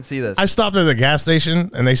See this. I stopped at the gas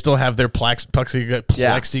station and they still have their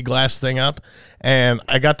plexiglass thing up, and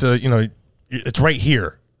I got to, it's right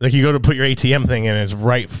here. Like you go to put your ATM thing in, and it's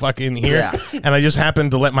right fucking here, and I just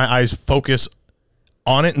happened to let my eyes focus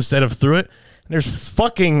on it instead of through it. And there's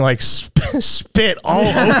fucking like spit all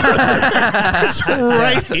over. It's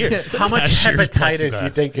right here. How much hepatitis do you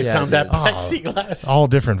think is on that plexiglass? All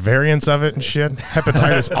different variants of it and shit.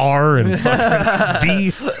 Hepatitis R and fucking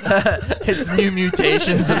V. It's new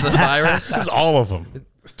mutations of the virus. It's all of them.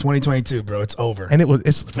 It's 2022, bro. It's over. And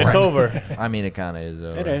it's over. I mean, it kind of is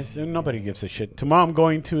over. It is. Nobody gives a shit. Tomorrow I'm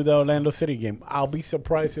going to the Orlando City game. I'll be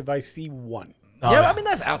surprised if I see one. Yeah, I mean,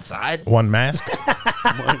 that's outside. One mask.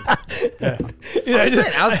 I'm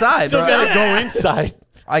saying outside, Still bro. gotta go inside.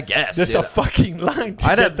 I guess. There's a fucking line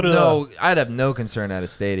to get through. I'd have no concern at a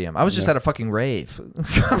stadium. I was just at a fucking rave.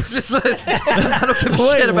 I was just like, I don't give a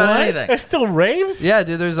shit about anything. There's still raves? Yeah,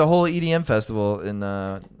 dude. There's a whole EDM festival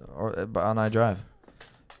on I Drive.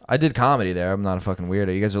 I did comedy there. I'm not a fucking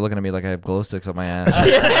weirdo. You guys are looking at me like I have glow sticks up my ass.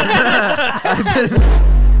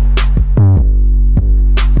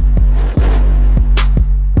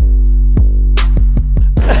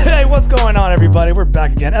 Hey, what's going on, everybody? We're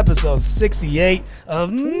back again. Episode 68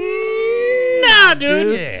 of Nah,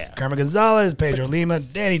 dude. Yeah. Carmen Gonzalez, Pedro Lima,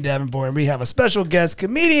 Danny Davenport, and we have a special guest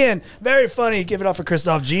comedian. Very funny. Give it up for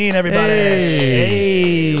Christophe Jean, everybody.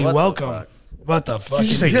 Hey, welcome. What the fuck? Did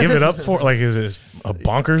you say give it up for? Like, is it a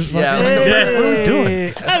bonkers? Yeah. What are we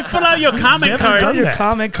doing? Hey, fill out your comment card. Done your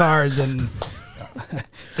comment cards and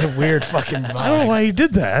the weird fucking vibe. I don't know why you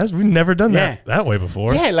did that. We've never done that way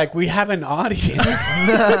before. Yeah, like we have an audience.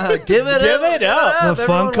 Give it up. The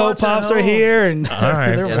Funko Pops are here, and All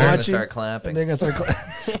right. they're They're gonna watching. start clapping. They're gonna start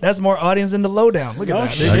That's more audience than the lowdown. Look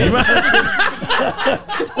at that.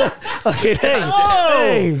 Okay,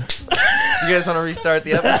 hey. You guys want to restart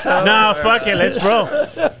the episode? Nah, fuck it. Let's roll.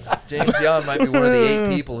 James Young might be one of the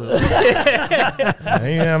 8 people who.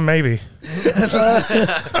 Yeah, maybe.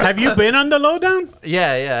 Have you been on the lowdown?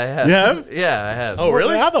 Yeah, I have. You have? Yeah, I have. Oh,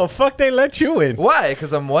 really? How the fuck they let you in? Why?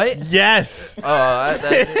 Because I'm white? Yes.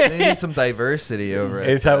 They need some diversity over it.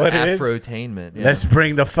 Is that what it is? Afrotainment. Yeah. Let's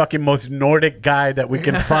bring the fucking most Nordic guy that we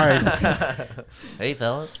can find. Hey,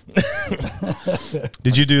 fellas.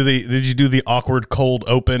 Did you do the awkward cold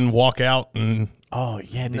open walkout? And Oh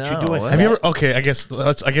yeah, did No, you do a? what? have you ever? Okay, I guess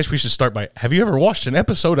we should start by. Have you ever watched an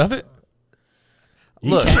episode of it?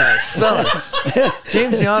 Look, guys, fellas.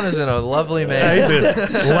 James Young has been a lovely man. He's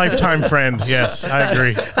a lifetime friend. Yes, I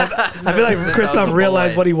agree. I feel like Christophe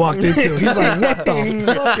realized what he walked into. He's like, what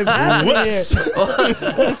the fuck is happening here?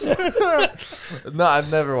 No, I've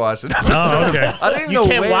never watched it. Oh, okay. I don't even You know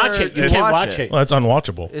can't where watch it. You to can't watch it. Well, that's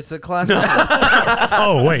unwatchable. It's a classic.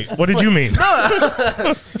 Oh, wait. What did you mean?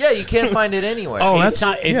 Yeah, you can't find it anywhere. Oh, It's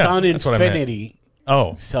on that's what I meant. Infinity.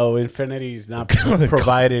 Oh, So Infinity is not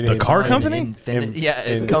provided. the in car mine. company? Yeah,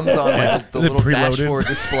 it comes on like the Is it little preloaded? dashboard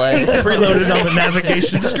display. preloaded on the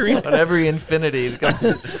navigation screen. On every Infinity. It comes,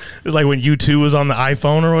 It's like when U2 was on the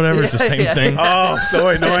iPhone or whatever. It's the same thing. Oh, so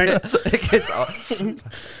annoying. it gets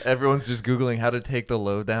everyone's just Googling how to take the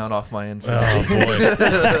lowdown off my Infinity.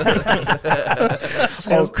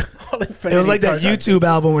 Oh, boy. It was like that YouTube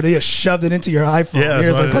album where they just shoved it into your iPhone. Yeah, It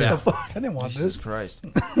was that's like, what what it the fuck? I didn't want Jesus this. Christ.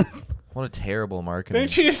 What a terrible marketing.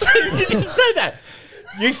 She just said that.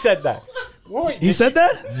 You said that. You said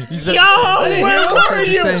that? You said, Yo, where were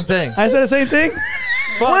you? Same thing. I said the same thing?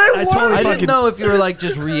 I totally I fucking didn't know if you were like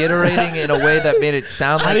just reiterating in a way that made it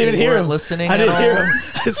sound I like didn't you even hear weren't him. listening I at didn't all. hear him.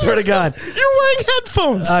 I swear to God. You're wearing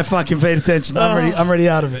headphones. I fucking paid attention. I'm ready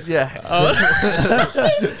out of it. Yeah.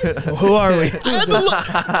 Who are we?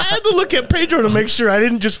 I had to look at Pedro to make sure I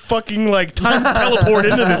didn't just fucking like time teleport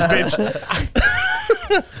into this bitch.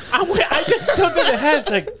 I just took to the head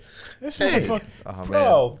like this motherfucker. Oh,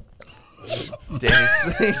 Bro.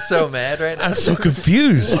 Danny's he's so mad right now. I'm so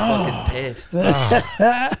confused. Fucking pissed.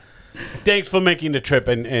 Thanks for making the trip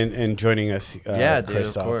and joining us. Yeah, dude,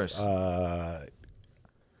 Christophe. of course.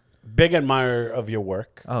 Big admirer of your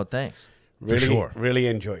work. Oh, thanks. Really, sure. Really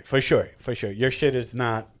enjoy it. For sure. Your shit is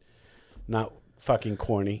not fucking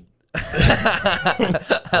corny. I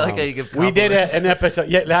like how you give We did compliments. an episode.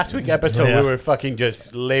 Yeah, last week episode Yeah. we were fucking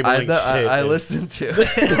just labeling shit. I listened to it.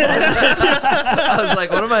 I was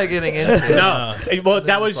like, what am I getting into? No, well,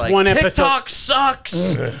 that was Like, one episode. TikTok sucks.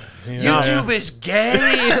 YouTube is gay.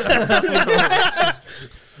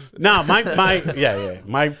 No,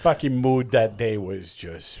 my fucking mood that day was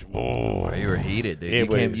just. Oh, you were heated,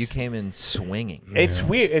 dude. You came in swinging. It's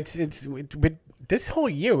weird. It's this whole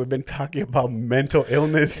year we've been talking about mental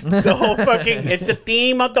illness. The whole fucking. It's the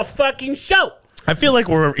theme of the fucking show. I feel like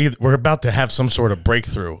we're about to have some sort of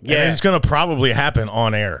breakthrough. Yeah. And it's going to probably happen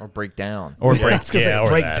on air. Or break down. Or I was gonna say or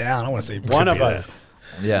break that. down. I want to say One of be us.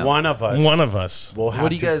 Yeah. One of us. One of us. Will have What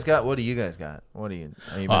do you to- guys got? What do you guys got? What do you?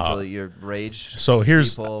 Are you mentally you're raged? So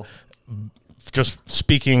here's People? just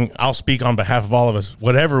speaking. I'll speak on behalf of all of us.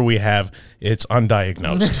 Whatever we have, it's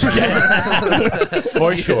undiagnosed.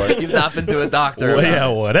 For sure. You've not been to a doctor. Well, yeah,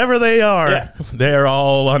 whatever they are, Yeah. they're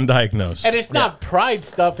all undiagnosed. And it's not pride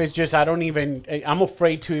stuff. It's just I'm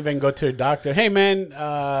afraid to even go to a doctor. Hey, man,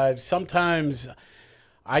 sometimes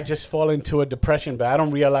I just fall into a depression, but I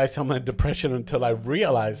don't realize I'm in depression until I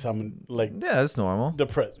realize I'm like Yeah, that's normal.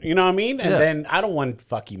 depressed. You know what I mean? And Yeah. then I don't want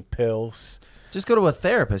fucking pills. Just go to a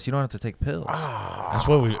therapist. You don't have to take pills. That's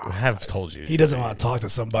what we have told you. he doesn't want to talk to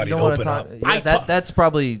somebody You and don't want to open talk. up. Yeah, that's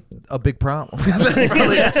probably a big problem. That's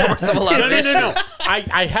probably a source of a lot No, of no, issues. no, no.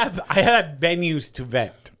 I have venues to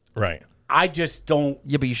vent. Right. I just don't.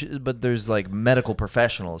 Yeah, but you should. But there's like medical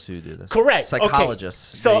professionals who do this. Correct. Okay.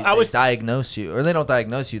 Psychologists. So they, I was- they diagnose you, or they don't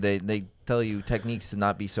diagnose you. They tell you techniques to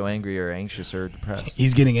not be so angry or anxious or depressed.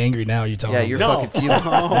 He's getting angry now. You tell Yeah, him. you're No. fucking feeling.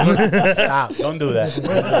 Stop. Don't do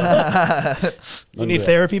that. You need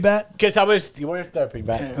therapy, Bat? Because where's therapy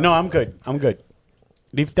back? No, I'm good. I'm good.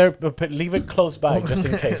 Leave it close by just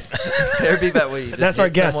in case. Therapy that way. You just That's our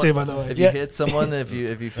hit guest, someone- too, by the way. If Yeah. you hit someone, if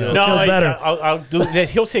you feel, No, feels better. I'll do this.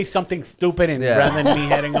 He'll say something stupid, and Yeah. rather than me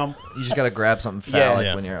hitting him, you just gotta grab something Yeah. phallic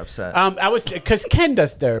Yeah. when you're upset. I was because Ken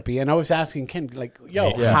does therapy, and I was asking Ken like,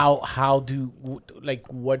 "Yo, Yeah. how do like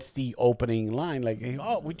what's the opening line? Like,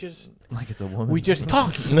 oh, we just like it's a woman. we just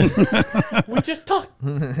talk, we just talk.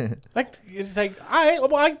 Like it's like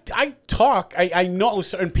I talk. I know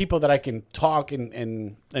certain people that I can talk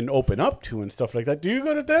and open up to and stuff like that. Do you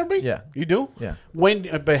go to therapy? Yeah. you do. Yeah. When?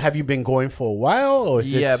 But have you been going for a while, or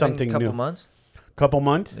is this yeah, something been a couple new? months. Couple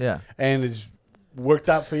months. Yeah. and it's worked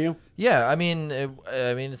out for you. Yeah, I mean,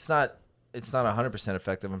 it's not 100%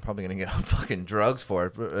 effective. I'm probably gonna get on fucking drugs for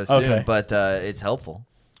it soon, Okay. but it's helpful.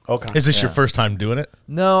 Okay. Is this your Yeah. first time doing it?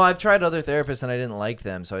 No, I've tried other therapists and I didn't like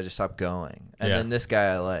them, so I just stopped going. And Yeah. then this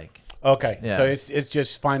guy I like. Okay, Yeah. so it's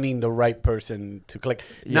just finding the right person to click.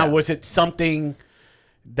 Now, Yeah. was it something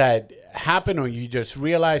that happened, or you just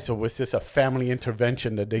realized, or was this a family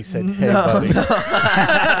intervention that they said, "Hey, buddy,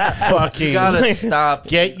 fucking You gotta stop.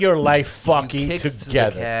 get your life fucking Kicked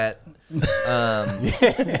together"? The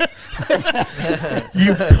cat.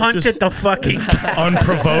 You punted the fucking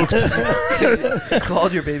Unprovoked.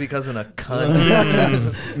 Called your baby cousin a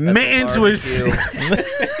cunt. man's was.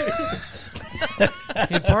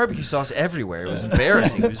 He had barbecue sauce everywhere. It was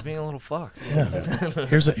embarrassing. He was being a little fuck.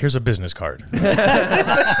 Here's a business card.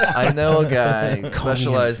 I know a guy who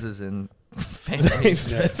specializes in family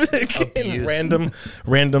abuse.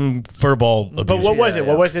 random furball abuse. But what was Yeah, it? yeah.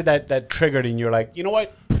 What was it that triggered, and you're like, you know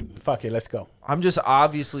what? Fuck it, let's go. I'm just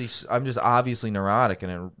obviously neurotic,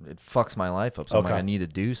 and it fucks my life up. So I'm Okay. like, I need to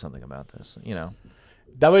do something about this. You know.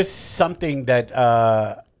 That was something that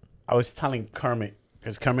I was telling Kermit,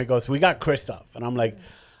 because Kermit goes, "We got Christophe," and I'm like,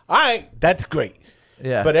 "All right, that's great."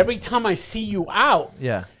 Yeah. But every time I see you out,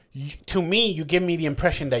 Yeah. to me, you give me the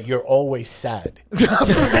impression that you're always sad.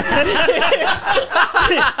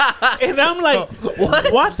 And I'm like,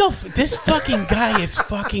 what the? This fucking guy is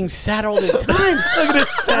fucking sad all the time. Look at this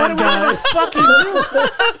sad guy. Fucking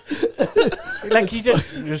do? Like you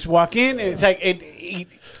just walk in, and it's like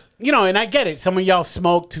you know, and I get it. Some of y'all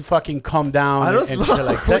smoke to fucking calm down. I don't and smoke shit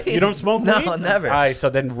like that. weed. You don't smoke No, weed? never. All right, so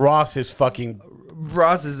then Ross is fucking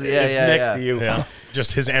Ross is is next to you. Yeah.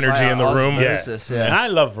 Just his energy in the room. Osmosis, And yeah. I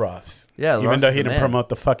love Ross. Yeah, even Ross though is he the didn't man. promote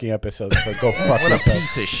the fucking episode, so go fuck What a yourself.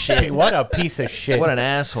 piece of shit. What a piece of shit. What an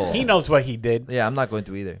asshole. He knows what he did. Yeah, I'm not going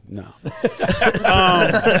to either. No.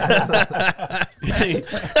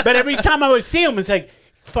 But every time I would see him, it's like,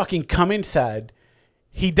 fucking come inside.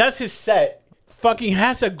 He does his set, fucking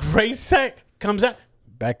has a great set, comes out,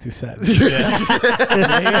 back to set. And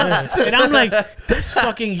I'm like, that's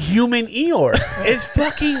fucking human Eeyore. It's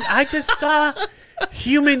fucking, I just saw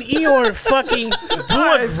human Eeyore fucking do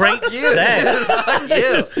a great set. Fuck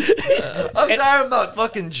you. I'm sorry I'm not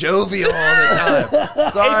fucking jovial all the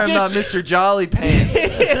time. Sorry I'm not just- Mr. Jolly Pants. Who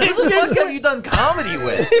the fuck have you done comedy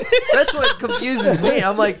with? That's what confuses me.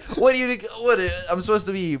 I'm like, what do you? What? I'm supposed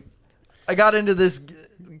to be? I got into this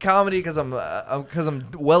comedy because I'm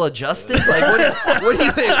well adjusted. Like what do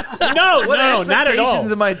you think? No, What no, not at all.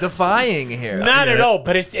 expectations am I defying here? Not at all.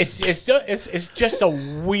 But it's just a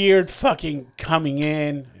weird fucking coming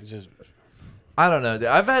in. It's just I don't know. Dude.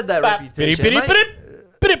 I've had that reputation.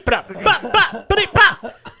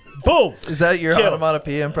 boom. Is that your Kills.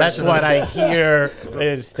 onomatopoeia That's impression? what I hear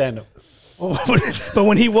in stand up. But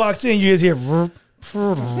when he walks in, you just hear. "Vroom."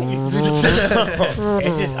 It's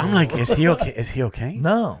just, I'm like, is he okay? Is he okay?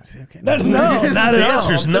 No. Is he okay? No, not at all.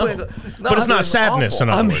 Answer's no. But it's not sadness. In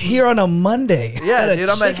other I'm words. here on a Monday. Yeah, dude,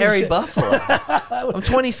 I'm at Harry Buffalo. I'm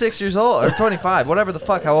 26 years old, or 25, whatever the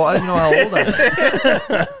fuck. How old, I don't know how old I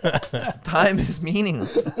am. Time is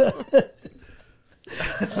meaningless.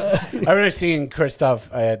 I remember seeing Christophe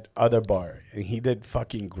at other bar, and he did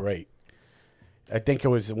fucking great. I think it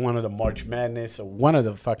was one of the March Madness or one of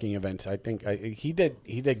the fucking events. I think he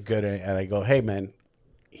did good, and I go, hey man,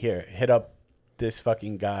 here, hit up this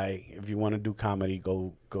fucking guy. If you want to do comedy,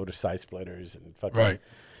 go to Side Splitters and fucking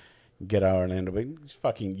get out of Orlando. But he's a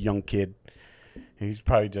fucking young kid. He's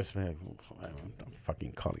probably just I'm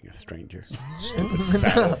fucking calling a stranger.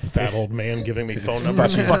 Fat old man giving me phone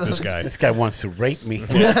numbers. Fuck this guy. This guy wants to rape me.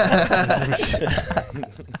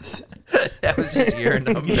 That was just your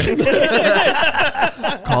number.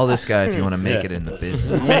 Call this guy if you want to make it in the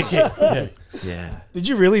business. Make it. Yeah. Did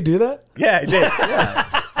you really do that? Yeah, I did.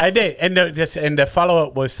 Yeah. I did. And the follow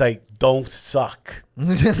up was like, don't suck.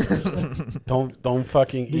 don't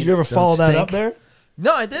fucking. Did you ever follow that up there?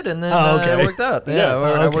 No, I did, and then it worked out. Yeah,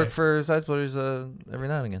 I work for Side Splitters every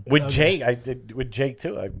now and again. With Jake, I did with Jake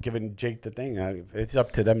too. I've given Jake the thing. It's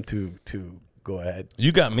up to them to go ahead.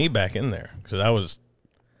 You got me back in there because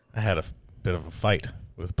I had a bit of a fight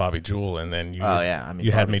with Bobby Jewell, and then you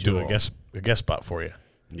you had me do a guest spot for you.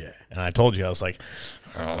 Yeah, and I told you I was like,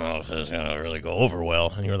 I don't know if this is gonna really go over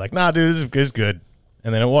well, and you were like, nah, dude, this is good,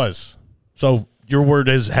 and then it was. So your word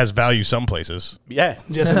has value some places. Yeah,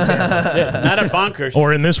 just in Tampa. Yeah, not at Bonkers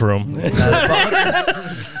or in this room. Not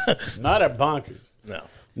at Bonkers.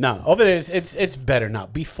 No. Over there, it's better now.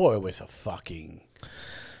 Before it was a fucking.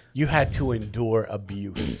 You had to endure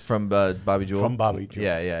abuse from Bobby Jewell. From Bobby Jewell.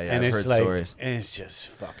 Yeah. And I've it's heard like, stories. and it's just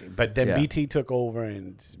fucking. But then BT took over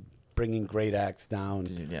and bringing great acts down.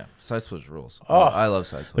 Dude, yeah, Side Splitters rules. Oh, I love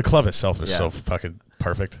Side Splitters. The club itself is so fucking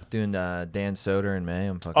perfect. Doing Dan Soder in May.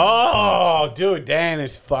 I'm fucking. Oh, dude, Dan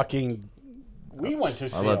is fucking. We went to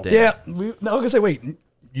see him. I love Dan. Yeah, I was gonna say, wait,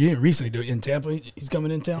 you didn't recently do it in Tampa? He's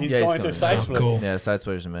coming in town. He's going to Side Splitters. Cool. Yeah, Side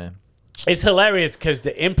Splitters in May. It's hilarious because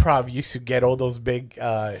the Improv used to get all those big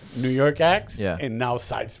New York acts, and now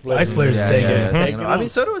Side Splitters. Side Splitters is taking it. I mean,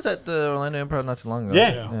 Soder was at the Orlando Improv not too long ago.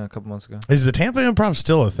 Yeah, a couple months ago. Is the Tampa Improv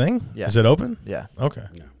still a thing? Yeah. Is it open? Yeah. Okay.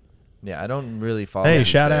 Yeah, I don't really follow. Hey,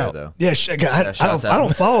 shout out though. Yeah, I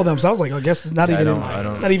don't follow them, so I was like, I guess it's not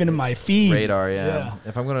even in my feed radar. Yeah.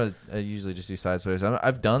 If I'm gonna, I usually just do Side Splitters.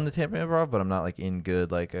 I've done the Tampa Improv, but I'm not like in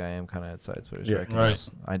good like I am kind of at Side Splitters. Yeah, right.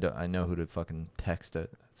 I know who to fucking text at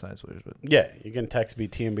Side Splitters. But yeah, you can text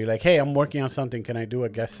BT and be like, "Hey, I'm working on something. Can I do a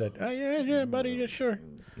guest set?" Oh yeah, buddy, yeah, sure.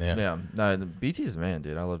 Yeah. No, the BT's the man,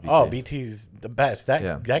 dude. I love BT. Oh, BT's the best.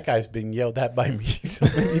 That guy's been yelled at by me so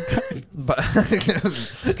many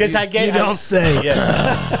times. Because I get you don't say.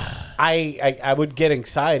 Yeah. I would get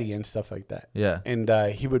anxiety and stuff like that. Yeah. And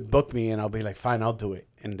he would book me, and I'll be like, "Fine, I'll do it."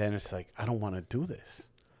 And then it's like, I don't want to do this.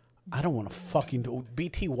 I don't want to fucking do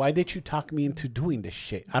BT. Why did you talk me into doing this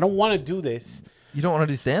shit? I don't want to do this. You don't want to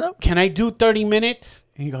do stand up? Can I do 30 minutes?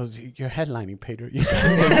 And he goes, "You're headlining, Pedro. You gotta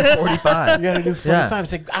do 45. You gotta do 45. Yeah.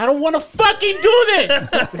 It's like, I don't want to fucking do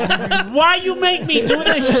this. Why you make me do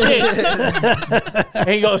this shit? And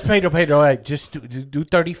he goes, Pedro, all right, just do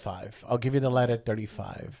 35. I'll give you the letter at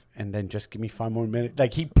 35. And then just give me 5 more minutes.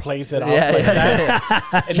 Like, he plays it off like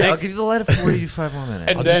that. And I'll give you the letter for 45 more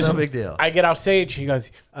minutes. And then no big deal. I get off stage. He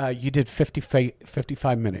goes, you did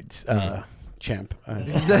 55 minutes. Champ. I'm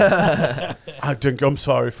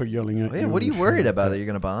sorry for yelling at you. What are you worried about? That you're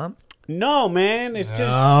going to bomb? No, man. It's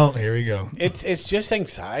just... Oh, here we go. It's just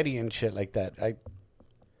anxiety and shit like that.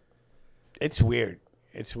 It's weird.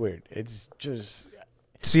 It's just...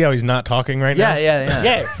 See how he's not talking right now?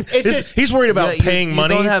 Yeah. He's worried about paying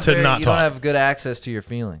money to not talk. You don't have good access to your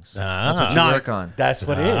feelings. That's what you work on. That's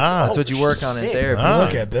what it is. That's what you work on in therapy.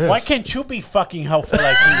 Look at this. Why can't you be fucking helpful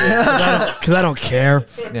like he is? Because I don't care.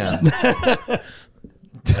 Yeah.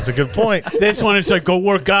 That's a good point. This one is like, go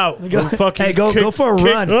work out. Go for a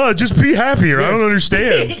run. Oh, just be happier. I don't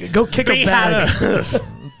understand. Go kick a bag.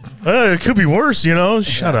 It could be worse, you know?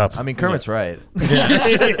 Shut up. I mean, Kermit's right.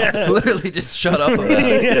 Literally just shut up about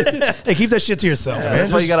it. Hey, keep that shit to yourself. Yeah,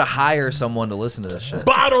 that's why you got to hire someone to listen to this shit.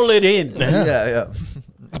 Bottle it in. Yeah.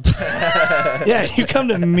 Yeah, you come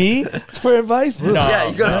to me for advice? No. Yeah,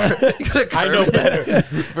 you gotta I know better.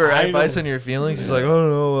 For advice on your feelings. He's like, I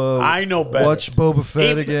don't know. I know better. Watch Boba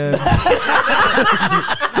Fett again.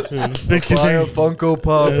 Buy a Funko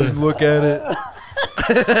Pop and look at it.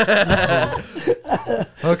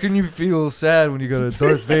 How can you feel sad when you got a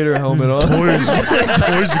Darth Vader helmet on?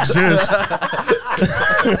 Toys exist.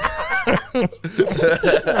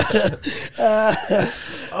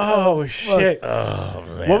 Oh shit! Oh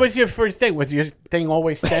man. What was your first thing? Was your thing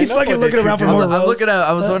always stand He's up? fucking or looking did you around for do- more I'm rows. looking at.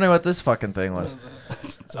 I was wondering what this fucking thing was.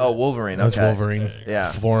 Oh, Wolverine. That's Okay. Wolverine.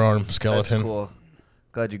 Yeah. Forearm That's skeleton. cool.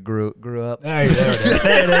 Glad you grew up. There it is.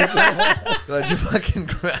 There it is. Glad you fucking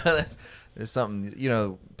grew up. There's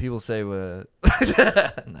something, people say, no,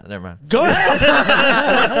 never mind. Go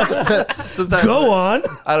ahead. Sometimes Go on.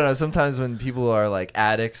 I don't know. Sometimes when people are like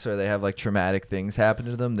addicts or they have like traumatic things happen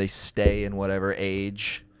to them, they stay in whatever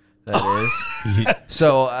age that is.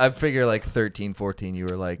 So I figure like 13, 14, you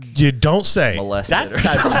were like You don't say. molested or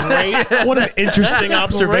That's something. a great. What an interesting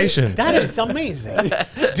observation. That is amazing.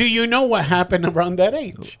 Do you know what happened around that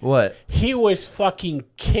age? What? He was fucking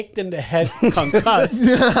kicked in the head, concussed,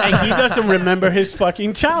 and he doesn't remember his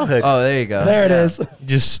fucking childhood. Oh, there you go. There it is.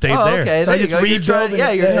 Just stayed Oh, there. okay. So I There you just go. You're trying rebuilding.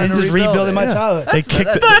 to- you're trying to just rebuild rebuilding it, my yeah. childhood. They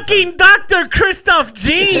kicked it. Fucking Dr. Christophe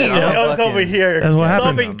G. Yeah, I was fucking- over here That's what happened.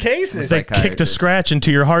 solving cases. They kicked a Psychiatrist. scratch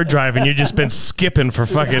into your hard drive and you've just been skipping for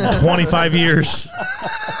fucking 25 years.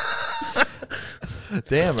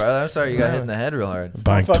 Damn, bro. I'm sorry you got hit in the head real hard.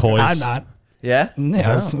 Buying toys. I'm not. Yeah?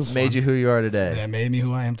 Yeah, this was Made fun. you who you are today. That made me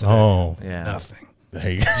who I am today. Oh. Yeah. Nothing. There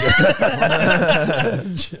you go.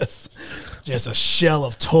 Just a shell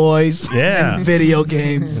of toys. Yeah. And video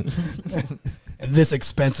games. And this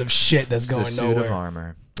expensive shit that's It's a going suit nowhere. of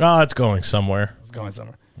armor. Oh, it's going somewhere. It's going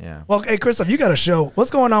somewhere. Yeah. Well, hey, Christophe, you got a show. What's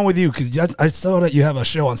going on with you? Because I saw that you have a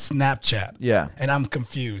show on Snapchat. Yeah. And I'm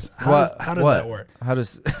confused. How does what? that work? How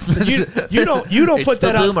does You don't It's put the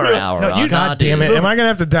that out. boomer hour. No, you on God damn it. Am I going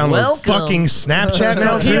to have to download Welcome. fucking Snapchat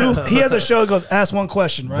now, too? He has a show that goes, ask one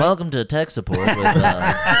question, right? Welcome to tech support with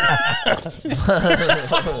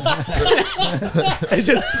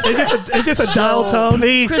It's just a dial tone.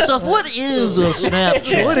 Christoph. What is a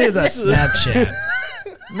Snapchat? What is a Snapchat?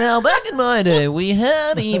 Now, back in my day, we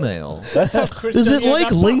had email. That's how Chris Is it Daniel like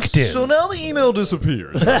got LinkedIn? So now the email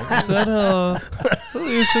disappears. Is that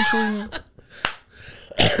essentially?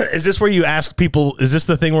 Is this where you ask people? Is this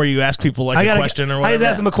the thing where you ask people like a question or I whatever? just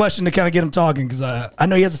asked him a question to kind of get him talking because I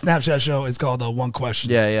know he has a Snapchat show. It's called One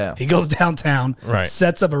Question. Yeah, yeah. He goes downtown, Right.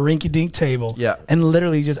 sets up a rinky-dink table, Yeah. and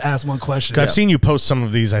literally just asks one question. I've seen you post some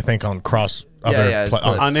of these, I think, on Yeah, yeah. It's clips.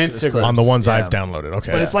 On It's Instagram. clips. on the ones Yeah. I've downloaded.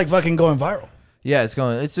 Okay. But it's like fucking going viral. Yeah, it's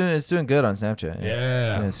doing good on Snapchat.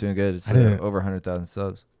 Yeah. it's doing good. It's didn't- over 100,000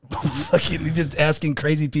 subs. Fucking just asking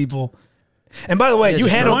crazy people. And by the way, Yeah, you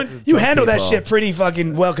just handle drunk that people. shit pretty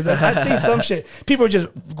fucking well because I've seen some shit. People are just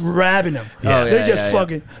grabbing them. Yeah. They're Yeah, just yeah,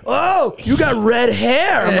 fucking. Oh, you got red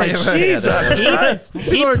hair. I'm like, right, yeah, Jesus.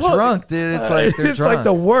 People are drunk, dude. It's like they're It's drunk. like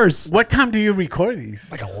the worst. What time do you record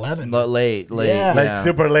these? Like 11. Late. Yeah. Like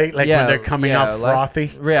super late, like when they're coming out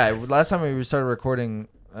frothy. Last time we started recording,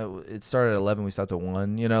 it started at 11. We stopped at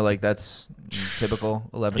 1. You know, like that's typical.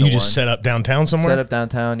 11. you to just 1. set up downtown somewhere Set up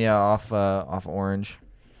downtown. Yeah, off Orange.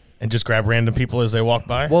 and just grab random people as they walk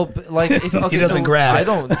by. Well, like if, okay, doesn't so grab. You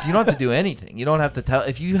don't have to do anything. You don't have to tell.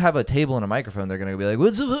 If you have a table and a microphone, they're gonna be like,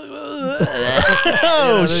 "What's up?"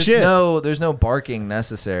 Oh, shit. There's no barking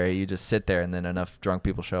necessary. You just sit there, and then enough drunk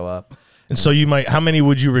people show up. and so you might. How many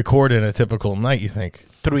would you record in a typical night? You think?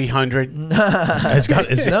 300. It's got.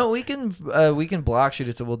 It's, No, we can block shoot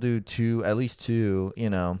it. So we'll do at least two. You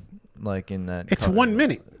know, like in that. It's 1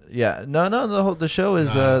 minute. Yeah, no. The show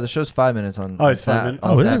is the show's 5 minutes on. Oh, it's 5 Snap- minutes? on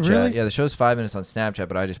Oh, is it Snapchat. really? Yeah, the show's 5 minutes on Snapchat,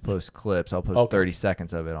 but I just post clips. I'll post Okay. 30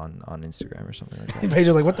 seconds of it on Instagram or something like that. Paige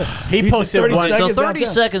like, what the? He You did posted 30 one. So seconds 30 downtown.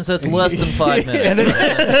 seconds, that's less than 5 minutes. And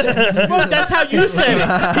then Well, that's how you said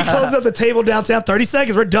it. he closes up the table downtown. 30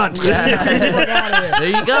 seconds. We're done. There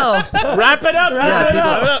you go. Wrap it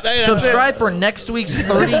up. Subscribe for next week's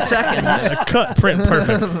 30 seconds. cut print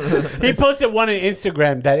perfect. He posted one on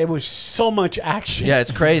Instagram that it was so much action. Yeah,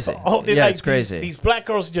 it's crazy. Oh, yeah, like it's crazy. These black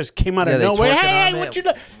girls just came out Yeah, of they nowhere. twerking Hey, on what it. you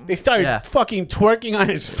do? They started Yeah. fucking twerking on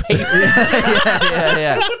his face.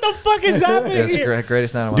 yeah. What the fuck is happening It's here? the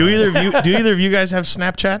greatest night of my Do life. either of you guys have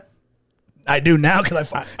Snapchat? I do now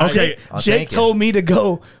because Okay. Jake thank you. told me to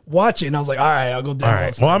go watch it, and I was like, all right, I'll go down. All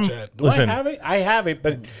right. Well, I'm Snapchat. Do listen. I have it? I have it,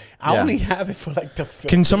 but I Yeah. only have it for like the film.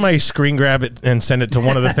 Can somebody screen grab it and send it to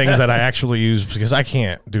one of the things that I actually use because I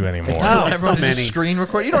can't do anymore. Oh, Everyone so just many. screen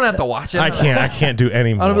record. You don't have to watch it. I can't do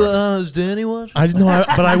anymore. I'll be like, is Danny watching? I know,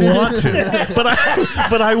 but I want to.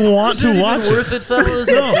 But I want to watch it. Worth it, fellas?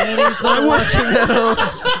 Danny's not watching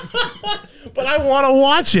that. But I want to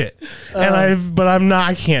watch it, and I'm not.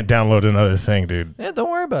 I can't download another thing, dude. Yeah, don't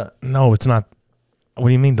worry about it. No, it's not. What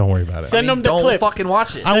do you mean? Don't worry about it. Send them the don't clips. fucking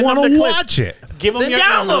watch it. I send want them to the clips. watch it. Give them Then your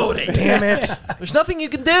download it. Damn it! There's nothing you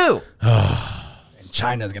can do.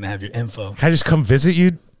 China's gonna have your info. Can I just come visit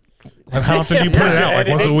you? How often do you put it out? Like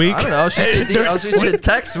once a week? I don't know. I'll shoot you a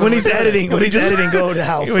text when he's editing. When he's editing, go to the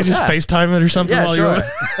house. Can we just FaceTime it or something? Yeah, while sure.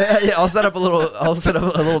 You're... Yeah, I'll set up a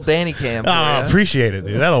little Danny cam. Oh, appreciate it,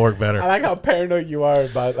 dude. That'll work better. I like how paranoid you are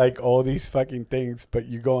about like all these fucking things, but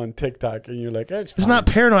you go on TikTok and you're like, it's not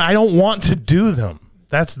paranoid. I don't want to do them.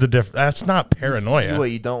 That's the difference. That's not paranoia.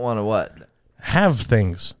 What, you don't want to what? Have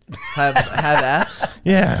things. Have apps?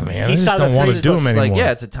 Yeah, man. I He just saw don't the want to freeze do them It's anymore. like,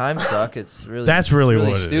 yeah, it's a time suck. It's really That's really it's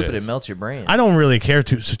what it stupid. is. It melts your brain. I don't really care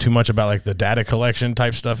too much about like the data collection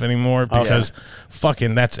type stuff anymore because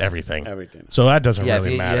fucking that's everything. So that doesn't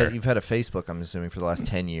really matter. You've had a Facebook, I'm assuming, for the last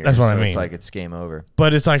 10 years. That's what I mean. It's like it's game over.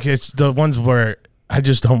 But it's like it's the ones where I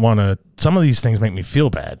just don't want to. Some of these things make me feel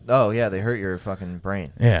bad. Oh yeah, they hurt your fucking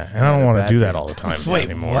brain. Yeah, and I don't want to do that all the time Wait,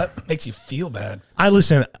 anymore. what makes you feel bad? I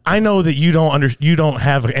know that you don't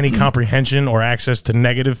have any comprehension or access to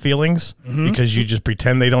negative feelings because you just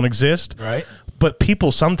pretend they don't exist. Right. But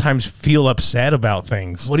people sometimes feel upset about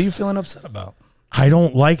things. What are you feeling upset about?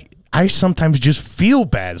 I sometimes just feel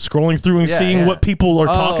bad scrolling through and seeing what people are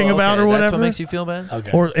talking about or whatever. That's what makes you feel bad?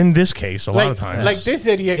 Okay. Or in this case, a lot of times. Like this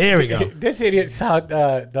idiot. Here we go. This idiot saw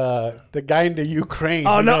the guy in the Ukraine.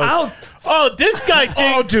 Oh He no! goes, this guy.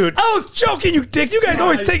 Oh, dude. I was joking, you dick. You guys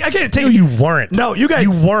always take. I can't take. No, you weren't. No, you guys.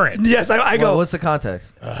 You weren't. Yes, I go. Well, what's the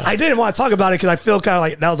context? I didn't want to talk about it because I feel kind of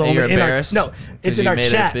like that was only You're in our. embarrassed No, it's 'cause in you our made a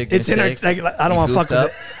chat. big It's in our. mistake? Like, I don't want to fuck goofed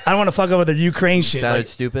with it. I don't want to fuck over the Ukraine shit. Sounded Like,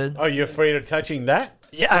 stupid? Oh, you afraid of touching that?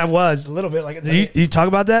 yeah, I was a little bit. Like, you talk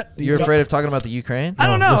about that? You're afraid of talking about the Ukraine? I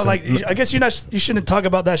don't know. listen, like, I guess you shouldn't talk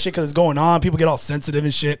about that shit because it's going on. People get all sensitive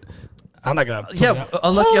and shit. I'm not gonna. Yeah,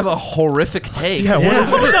 unless you have a horrific take. Yeah, what is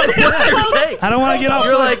it? What's your take? I don't want to get off.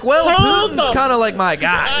 You're like, well, Putin's kind of like my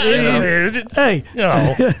guy. Hey, You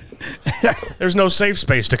know, there's no safe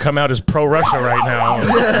space to come out as pro-Russia right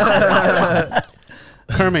now.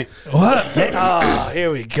 Kermit. what?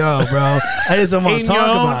 Here we go, bro. I just don't want to talk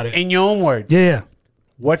about it. In your own words, Yeah,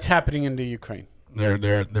 what's happening in the Ukraine?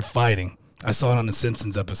 they're fighting. I saw it on the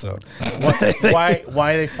Simpsons episode. Why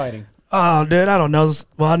are they fighting? Oh, dude, I don't know.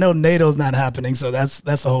 Well, I know NATO's not happening, so that's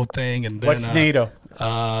the whole thing. And then, What's NATO?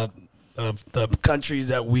 The countries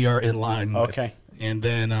that we are in line with. Okay. And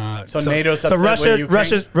then So NATO's so upset with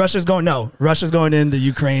Ukraine? Russia's going into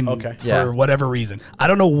Ukraine Okay. for Yeah. whatever reason. I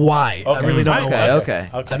don't know why. I really don't know why. Okay.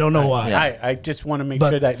 I don't know why. I just want to make But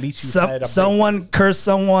sure that at least you had a someone cursed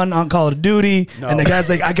someone on Call of Duty, No. and the guy's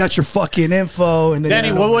like, "I got your fucking info." And then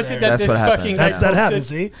Danny, what was it that That's this what happened. fucking guy that happened?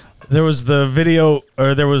 posted? See, There was the video,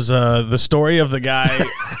 or there was the story of the guy.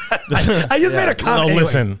 I just made a No, comment.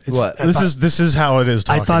 Anyways, listen. it's- What? This is how it is.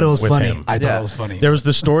 I thought it was with funny. him. I thought Yeah. it was funny. There was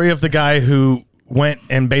the story of the guy who went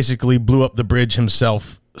and basically blew up the bridge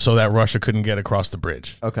himself so that Russia couldn't get across the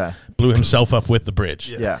bridge. Okay. Blew himself up with the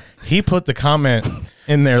bridge. Yeah. He put the comment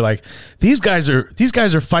in there like, these guys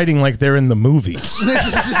are fighting like they're in the movies.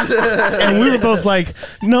 And we were both like,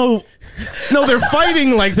 no, they're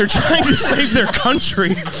fighting like they're trying to save their country.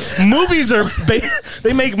 Movies are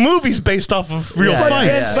they make movies based off of real Yeah,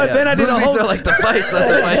 fights. But then I did a movies whole- are like the fights. The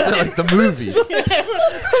fights are like the movies.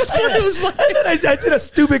 And then I did a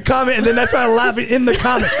stupid comment, and then I started laughing in the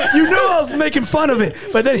comment. You knew I was making fun of it,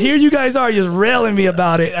 but then here you guys are just railing me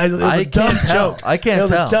about it. It was I a dumb can't tell. joke. I can't It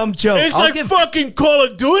was tell. a dumb joke. It's I'll like give- fucking Call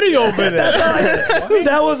of Duty over there.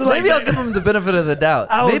 That was like Maybe I'll give them the benefit of the doubt.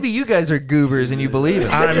 Maybe you guys are goobers and you believe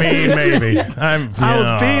it. I mean, maybe. I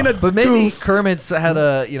was being a But maybe goof. Kermit's had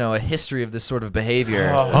a history of this sort of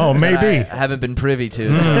behavior. Oh, that maybe. I haven't been privy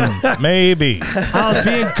to. So. Maybe. I was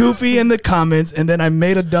being goofy in the comments, and then I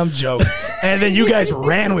made a dumb joke, and then you guys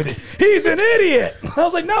ran with it. He's an idiot. I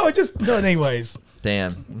was like, no, it just. No, anyways,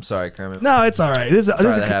 Damn, I'm sorry, Kermit. no, it's all right. This that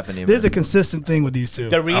happened to you, this is a man. consistent thing with these two.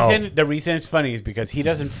 The reason it's funny is because he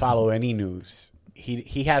doesn't follow any news.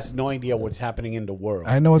 He has no idea what's happening in the world,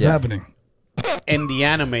 I know what's Yeah. happening. in the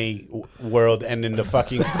anime world, and in the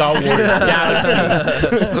fucking Star Wars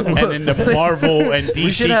galaxy, and in the Marvel and should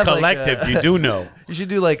DC have, like, collective. You do know. You should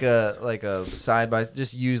do like a side by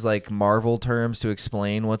just use like Marvel terms to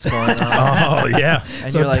explain what's going on. Oh, yeah.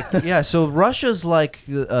 And you're like, yeah, so Russia's like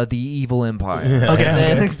the evil empire. Okay,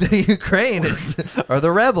 And then the Ukraine are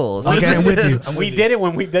the rebels. Okay, I'm with you. We did it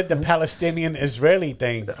when we did the Palestinian-Israeli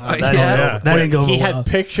thing. That, Yeah. that didn't go He well. had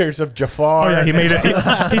pictures of Jafar. Oh, yeah, he made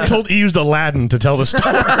it. He used Aladdin to tell the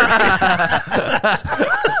story.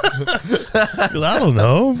 I don't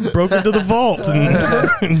know. Broke into the vault.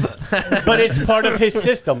 And But it's part of his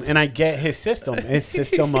system, and I get his system. His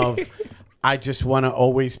system of, I just want to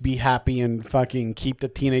always be happy and fucking keep the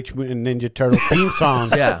Teenage Mutant Ninja Turtle theme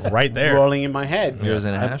song Yeah. right there. rolling in my head. Heroes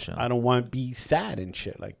in a half shell. I don't want to be sad and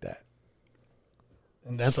shit like that.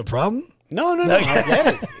 And that's a problem. No, I get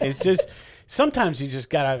it. It's just sometimes you just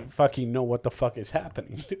gotta fucking know what the fuck is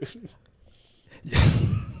happening, dude.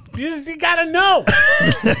 You gotta know.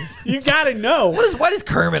 You gotta know. Why does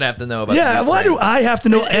Kermit have to know about? Yeah, why do I have to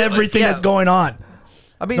know everything that's going on?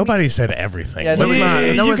 I mean, Nobody said everything. Yeah, no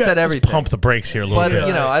one said everything. Let's pump the brakes here a little But bit.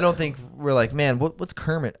 I don't think we're like, man, what's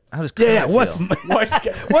Kermit? How does Kermit feel?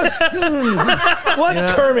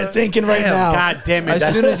 What's Kermit thinking right now? God damn it!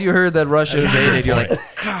 As soon as you heard that Russia is aided, you're like,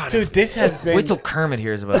 God, dude, this has been. Wait till Kermit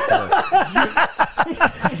hears about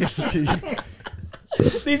this.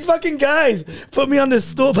 These fucking guys put me on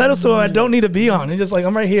this pedestal I don't need to be on. They're just like,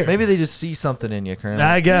 I'm right here. Maybe they just see something in you, Kermit.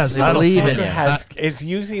 I guess. They believe in you. Is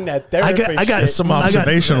using that therapy. I got some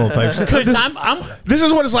observational types. This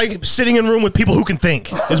is what it's like sitting in a room with people who can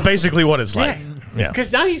think. Is basically what it's like. Yeah. Because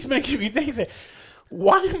now he's making me think.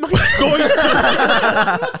 Why am I going to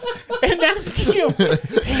and asking him,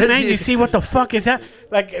 hey man, you see what the fuck is that?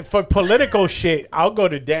 Like for political shit, I'll go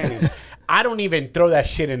to Danny. I don't even throw that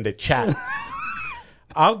shit in the chat.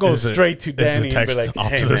 I'll go straight to Danny and be like,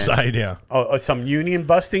 off hey, to the man, side, yeah. Or some union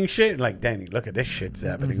busting shit. Like, Danny, look at this shit's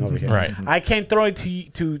happening over here. Right. I can't throw it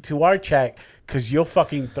to our chat because you'll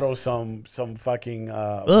fucking throw some fucking.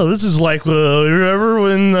 This is like remember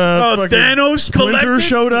when fucking Thanos Splinter collected?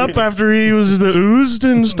 showed up after he was the oozed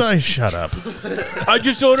and stuff. Shut up. I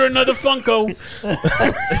just ordered another Funko.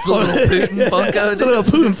 It's a little Putin Funko. It's a little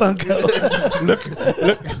Putin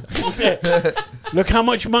Funko. Look how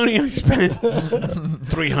much money I spent.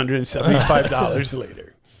 $375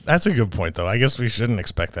 later. That's a good point, though. I guess we shouldn't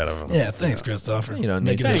expect that of him. Yeah, thanks, Christophe. You know,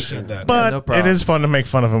 making Nick, this shit that. But no problem. it is fun to make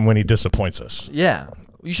fun of him when he disappoints us. Yeah.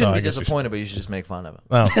 You shouldn't I be guess we disappointed, but you should just make fun of him.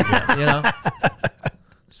 Well, yeah. You know?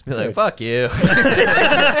 Just be like, fuck you.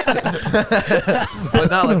 But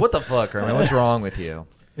not like, what the fuck, Kermit? What's wrong with you?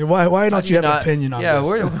 Why don't you have an opinion on this?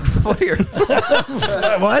 What are your...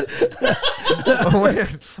 What?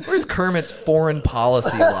 Where's Kermit's foreign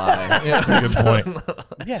policy lie? You know? Good point.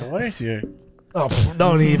 Yeah, what is your... Oh,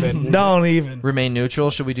 don't even. Remain neutral.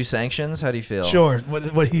 Should we do sanctions? How do you feel? Sure.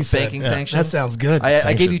 What he said. Banking sanctions? That sounds good.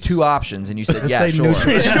 I gave you two options, and you said, yeah, say sure.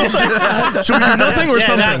 neutral. Should we do nothing or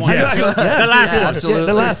something? that one. Yes. The last one. Absolutely. Yeah,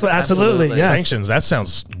 the last one, absolutely, yes. Sanctions. That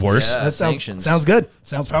sounds worse. Yeah. That Sanctions. sounds good.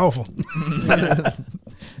 Sounds powerful.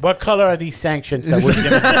 What color are these sanctions that we're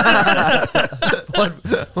giving?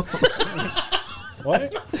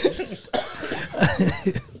 What?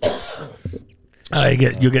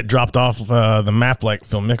 You'll get dropped off the map like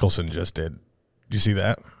Phil Mickelson just did. Did you see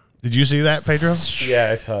that? Did you see that, Pedro? Yeah,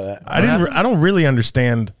 I saw that. I don't really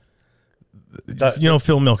understand. Phil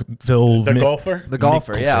The golfer? The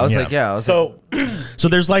golfer. Mickelson, Yeah, I was like, yeah. So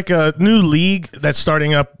there's like a new league that's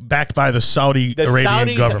starting up, backed by the Saudi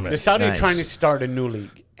Arabian government. The Saudi Nice. are trying to start a new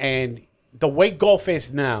league, and the way golf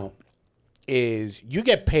is now is you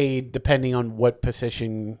get paid depending on what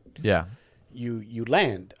position Yeah. you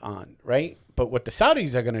land on, right? But what the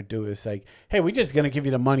Saudis are going to do is like, hey, we're just going to give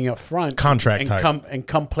you the money up front, Contract type.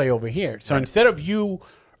 come play over here. So instead of you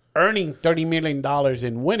earning $30 million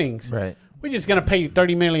in winnings, Right. we're just going to pay you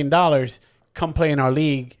 $30 million. Come play in our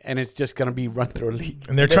league, and it's just going to be run through a league.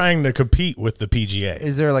 And they're trying to compete with the PGA.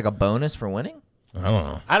 Is there like a bonus for winning? I don't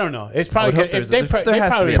know. I don't know. It's I probably would hope good. there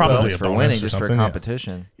has to be a Probably bonus a for bonus winning, or just for something, yeah.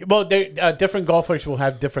 competition. Well, different golfers will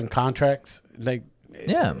have different contracts. Like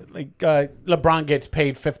LeBron gets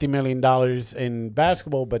paid $50 million in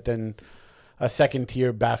basketball, but then a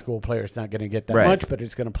second-tier basketball player is not going to get that much, but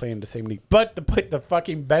it's going to play in the same league. But the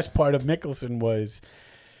fucking best part of Mickelson was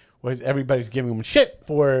everybody's giving him shit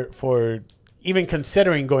for even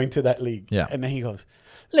considering going to that league. Yeah. And then he goes,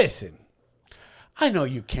 listen, I know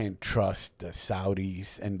you can't trust the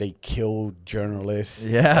Saudis, and they killed journalists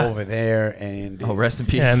over there. And Rest in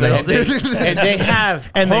peace, and Phil. and they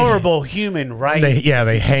have horrible human rights.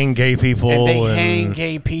 They hang gay people. And they hang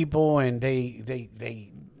gay people, and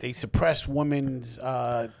they suppress women's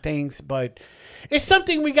things, but it's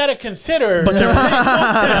something we got to consider. But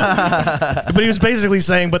he was basically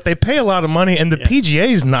saying, but they pay a lot of money, and the PGA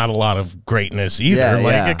is not a lot of greatness either.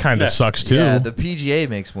 It kind of sucks too. Yeah, the PGA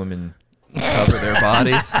makes women cover their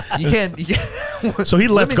bodies. You can't. So he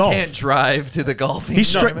left women golf. Can't drive to the golfing. He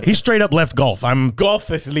straight up left golf. Golf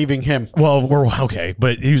is leaving him. Well, we're okay,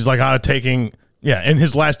 but he was like, taking. Yeah, in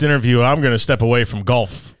his last interview, I'm going to step away from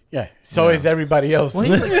golf. Yeah, so is everybody else. Well,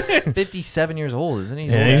 he's like 57 years old, isn't he?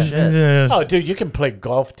 He's old as shit. Oh, dude, you can play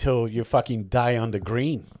golf till you fucking die on the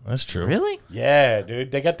green. That's true. Really? Yeah,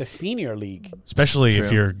 dude. They got the senior league. Especially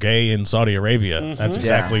if you're gay in Saudi Arabia. That's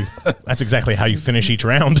exactly how you finish each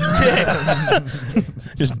round.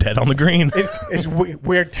 Just dead on the green. It's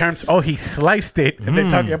weird terms. Oh, he sliced it. And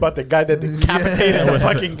they're talking about the guy that decapitated the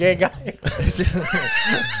fucking gay guy.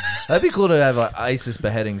 That'd be cool to have ISIS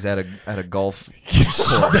beheadings at a golf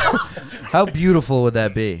course. How beautiful would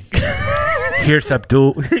that be? Here's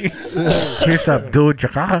Abdul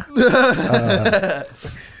Jabbar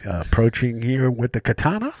approaching here with the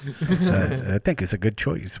katana. I think it's a good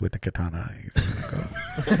choice with the katana.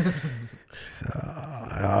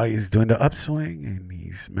 He's doing the upswing and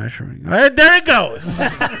he's measuring. And there it goes.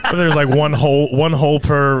 So there's like one hole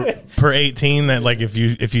per 18 that like if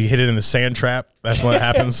you hit it in the sand trap, that's what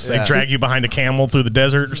happens. They drag you behind a camel through the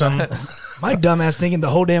desert or something. My dumbass thinking the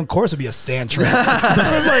whole damn course would be a sand trap.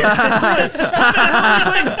 I was like,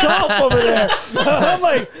 I'm playing golf over there. I'm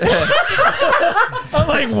like,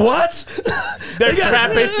 what? Their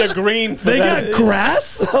trap is the green. They got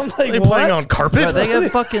grass? I'm like, They what? playing on carpet? Bro,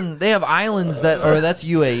 they have islands that's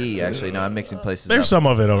UAE actually. No, I'm mixing places There's up. some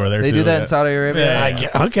of it over there They too. do that in Saudi Arabia? Yeah.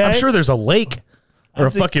 Okay. I'm sure there's a lake or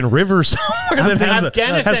a fucking river somewhere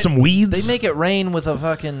that has some weeds. They make it rain with a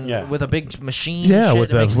fucking with a big machine. Yeah,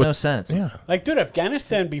 shit. It makes no sense. Yeah. Like, dude,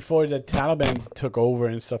 Afghanistan before the Taliban took over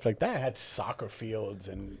and stuff like that had soccer fields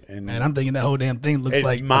and Man, I'm thinking that whole damn thing looks It's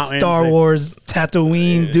like a mountains Star and- Wars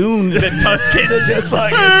Tatooine Dune. the Tuscans. Just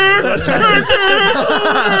fucking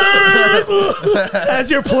as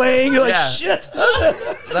you're playing, you're like, Yeah. shit.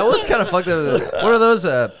 That was kind of fucked up. What are those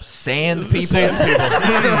sand people?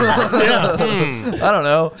 I don't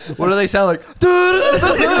know. What do they sound like?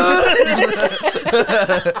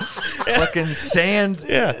 Fucking sand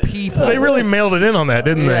people. They really mailed it in on that,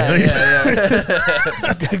 didn't they?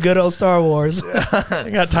 Yeah. Good old Star Wars.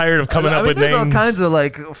 They got tired of coming up with there's names. all kinds of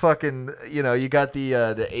like fucking. You got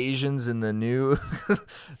the Asians in the new.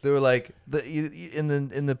 They were like in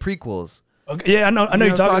the prequels. Okay, yeah, I know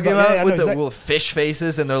you're talking about. Yeah, I with know the exactly. fish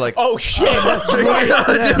faces, and they're like, Oh shit! That's right.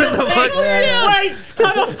 Wait,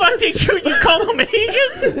 how the fuck did you call them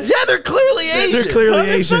Asians? Yeah, they're clearly Asian. They're clearly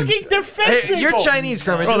Asian. They're fish Hey, you're people. Chinese,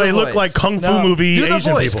 Kermit. Oh, Do they the look voice. like kung fu No. movie Do the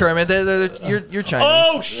Asian voice, people. Kermit. You're Chinese.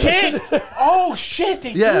 Oh shit! Oh shit!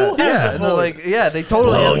 They yeah, do have yeah. the And they're voice. like, yeah, they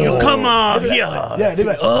totally. Oh, have you the- come on here. Yeah, they're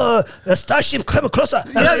like, the starship coming closer.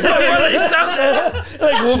 They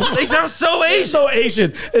sound so Asian. So Asian.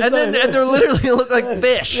 It's And then like- they literally look like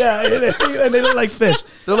fish. yeah, and they look like fish.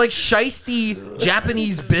 They're like shiesty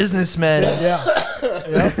Japanese businessmen. Yeah,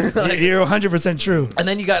 you're 100% true. And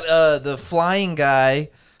then you got the flying guy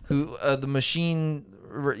who the machine,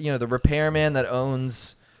 the repairman that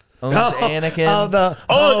owns Anakin.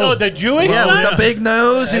 The Jewish yeah, guy? with the big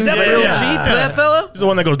nose who's Yeah. real Yeah. cheap. That fellow. He's the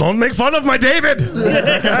one that goes, "Don't make fun of my David."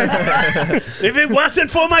 If it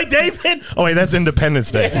wasn't for my David, Oh wait, that's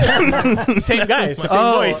Independence Day. same guy. It's the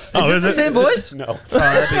same voice. Is it is the it? same voice? No. Oh,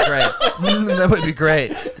 that'd be great. That would be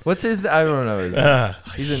great. What's his? I don't know.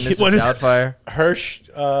 He's in Mrs. what is- Doubtfire. Hirsch,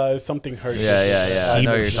 something Hirsch. Yeah. I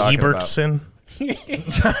know what you're talking about. Ebertson.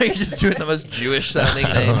 You're just doing the most Jewish sounding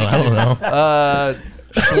name. I don't know.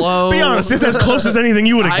 Schlo. Be honest, it's as close as anything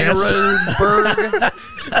you would have guessed.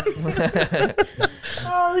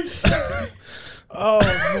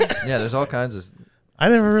 Yeah, there's all kinds of. I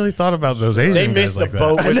never really thought about those Asian They guys missed like the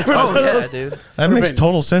that. boat. With, Oh yeah, dude. That makes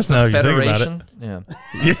total sense now. If you think about it. Federation.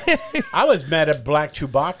 Yeah. I was mad at Black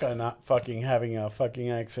Chewbacca not fucking having a fucking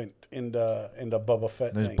accent in the Boba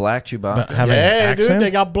Fett There's thing. Black Chewbacca. Having an Yeah, dude, accent? they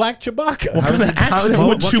got Black Chewbacca. What kind of accent he-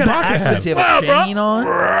 would what kind of Chewbacca accent? Does he have? have a chain on?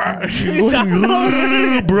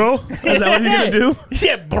 Bro, is that what he's gonna do?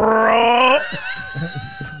 Yeah, bro.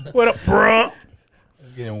 What up, bro?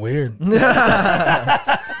 It's getting weird.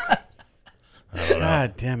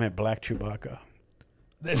 God damn it, Black Chewbacca.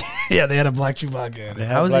 Yeah, they had a black Chewbacca. in it.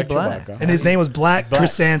 How is he black? And his name was Black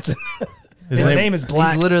Chrysanthemum. His name is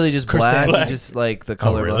Black. He's literally just black. Black. He just like the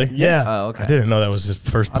color. really? black. Yeah. Oh, okay. I didn't know that was his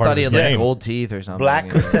first I part thought of he his had like name. gold teeth or something. Black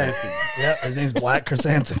Yeah. Chrysanthemum. Yeah, his name's Black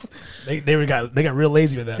Chrysanthemum. They got real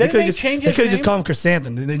lazy with that. Didn't could they change his They could have just name? called him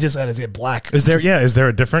Chrysanthemum. They just had to say Black. Is there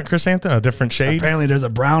a different chrysanthemum, a different shade? Apparently, there's a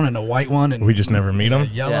brown and a white one, and We just never meet them.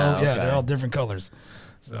 yellow. Yeah, Yeah, okay. they're all different colors.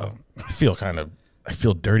 So, I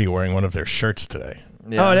feel dirty wearing one of their shirts today.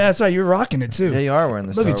 Yeah. oh, that's right. You're rocking it too. Yeah, you are wearing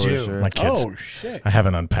the Look Star at Wars you. shirt. My kids. Oh, shit. I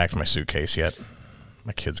haven't unpacked my suitcase yet.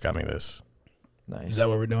 My kids got me this. Nice. Is that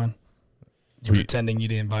what we're doing? You're pretending you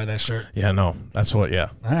didn't buy that shirt. Yeah, no, that's what. Yeah,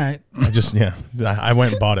 All right. I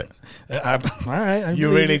went and bought it. All right. I You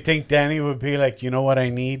believe really think Danny would be like, you know what I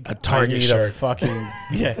need? A Target I need shirt. A fucking,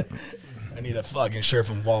 yeah. I need a fucking shirt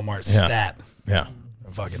from Walmart. Yeah. Stat. Yeah,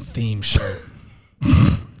 A fucking theme shirt.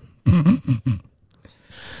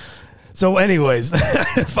 So, anyways,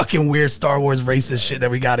 fucking weird Star Wars racist shit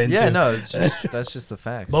that we got into. Yeah, no, that's just the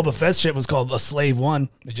facts. Boba Fett's shit was called A Slave One.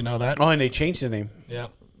 Did you know that? Oh, and they changed the name. Yeah.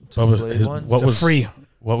 what was Slave one? what It's was a free.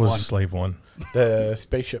 What was one. Slave One? The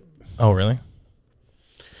spaceship. Oh, really?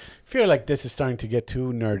 feel like this is starting to get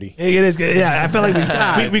too nerdy. It is good. Yeah, I feel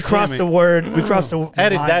like we crossed the word. We crossed the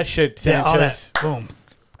Edit line. that shit, Yeah, all that. Sanchez. Boom.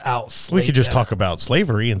 Out. We could just Slate talk about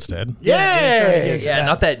slavery instead. Yeah. Yeah,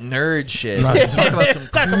 not that nerd shit. Not- Talk about some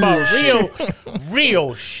Talk cool about shit.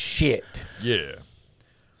 real shit. Yeah.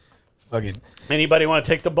 Fucking. Anybody want to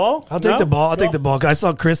take the ball? I'll take No? the ball. I'll take Go. the ball. 'Cause I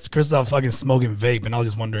saw Christophe fucking smoking vape, and I was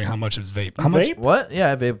just wondering how much is vape. How much? Vape? What?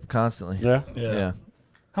 Yeah, I vape constantly. Yeah. Yeah.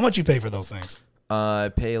 How much you pay for those things?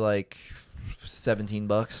 I pay like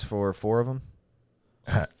 $17 for 4 of them.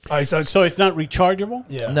 All right, so it's, So it's not rechargeable?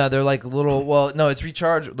 yeah. No, they're like little. Well, no, it's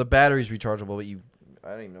recharge. The battery's rechargeable, but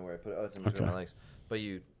I don't even know where I put it. Oh, it's in between my legs. But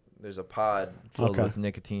there's a pod filled with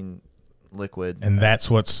nicotine liquid. And that's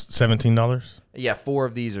what's $17? Yeah, 4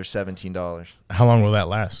 of these are $17. How long will that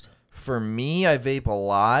last? For me, I vape a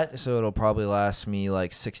lot, so it'll probably last me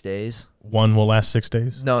like 6 days. One will last 6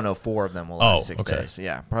 days? No, 4 of them will last 6 okay. days.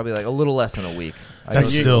 Yeah, probably like a little less than a week.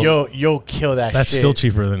 That's You, still you'll kill that that's shit. still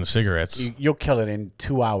cheaper than the cigarettes. You'll kill it in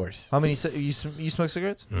 2 hours. How many? You smoke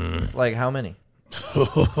cigarettes? Like how many?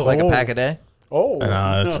 Like a pack a day? Oh.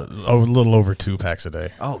 It's a little over 2 packs a day.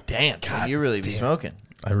 Oh damn! You really be smoking?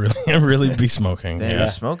 I really be smoking. Damn, Yeah. you're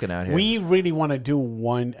smoking out here. We really want to do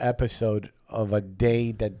one episode of a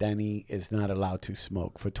day that Danny is not allowed to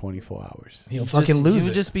smoke for 24 hours. He'll fucking lose You it.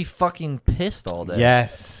 would just be fucking pissed all day.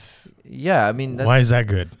 Yes. Yeah, I mean, Why is that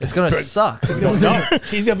good? it's gonna suck.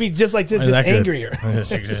 He's gonna be just like this, Why is just that good? angrier.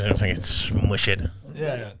 Fucking smush it.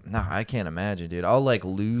 Yeah. No, I can't imagine, dude. I'll like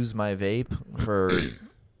lose my vape for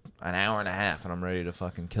an hour and a half, and I'm ready to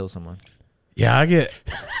fucking kill someone. Yeah, I get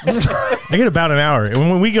about an hour. And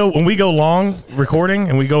when we go long recording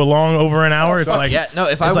and we go long over an hour, it's like yeah, no.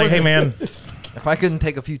 If I it's like, hey wasn't- man, if I couldn't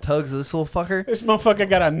take a few tugs of this little fucker, This motherfucker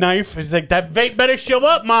got a knife. It's like, that vape better show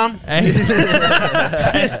up, Mom. hey,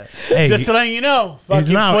 Just to let you know.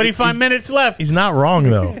 Fucking not- 45 he's- minutes left. he's not wrong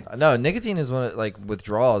though. no, nicotine is one of like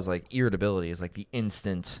withdrawals, like irritability is like the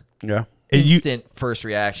instant. Yeah. Instant first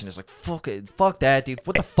reaction is like fuck it, fuck that, dude.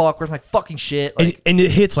 What the fuck? Where's my fucking shit? Like, And it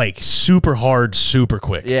hits like super hard, super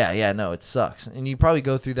quick. yeah, no, it sucks. And you probably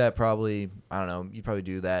go through that. Probably, I don't know. You probably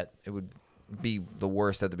do that. It would be the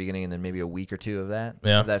worst at the beginning, and then maybe a week or two of that.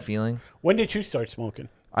 Yeah. Of that feeling. When did you start smoking?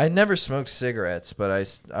 I never smoked cigarettes, but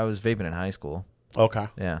I was vaping in high school. Okay.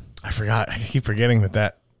 Yeah, I forgot. I keep forgetting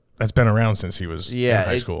that's been around since he was in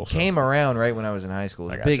high school. It came around right when I was in high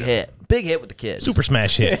school. It was a gotcha. big hit with the kids. Super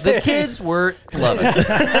smash hit. The kids were loving it.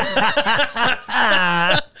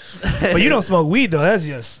 But you don't smoke weed though. That's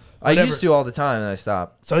just. I whatever. used to all the time, and I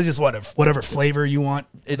stopped. So it's just whatever flavor you want.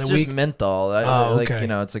 It's the just week. menthol. Oh, Like okay.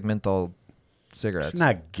 it's like menthol cigarettes. It's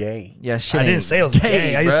not gay. Yeah, shit. I didn't ain't say it was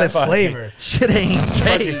gay. I just bruh. said flavor. Shit ain't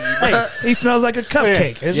gay. Hey, he smells like a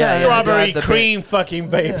cupcake. It's Yeah, not- yeah. Strawberry the cream fucking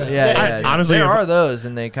vapor. Yeah, honestly, there if- are those,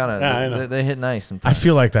 and they kind of Yeah, I know. they hit nice I sometimes.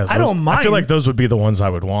 feel like that's. I don't I mind. feel like those would be the ones I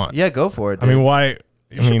would want. Yeah, go for it. I Dude. mean, why?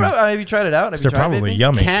 You should probably, have you tried it out? Have you they're tried probably vaping?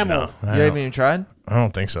 yummy. Camel. No, You I haven't don't, even tried? I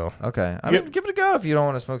don't think so. Okay, I mean, give it a go if you don't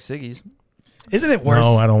want to smoke ciggies. Isn't it worse?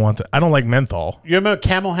 No, I don't want that. I don't like menthol. You remember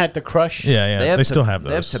Camel had the crush? Yeah, they still have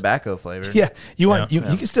They have those. tobacco flavors. Yeah, you want Yeah.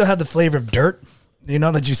 you can still have the flavor of dirt. You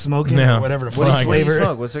know that you smoking Yeah. or whatever the What do fuck you, what do you flavor.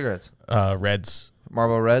 smoke? What cigarettes? Reds.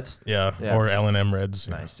 Marlboro Reds. Yeah, Yeah. or L&M Reds.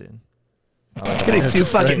 Nice, dude. These two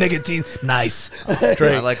fucking nicotine. Nice.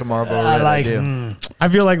 I like a Marlboro I Red. like. I do. I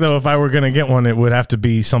feel like though, if I were gonna get one, it would have to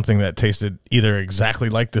be something that tasted either exactly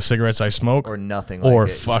like the cigarettes I smoke, Or nothing. or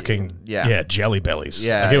like it. fucking Yeah. Jelly Bellies.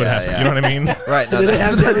 Yeah, like it would yeah, have to. yeah. You know what I mean? Right. No, Do they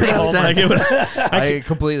have that Jelly makes Bells? sense. Like it would, I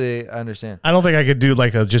completely understand. I don't think I could do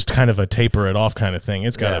like a just kind of a taper it off kind of thing.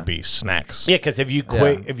 It's got to Yeah. be snacks. Yeah, because if you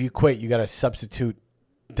quit, you got to substitute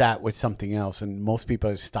that with something else, and most people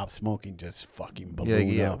that stop smoking just fucking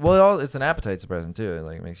balloon up. Well, it's an appetite suppressant too. It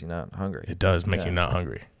like makes you not hungry. It does make you not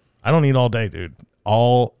hungry. I don't eat all day, dude.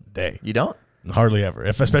 All day. You don't? Hardly ever.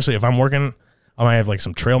 Especially if I'm working, I might have like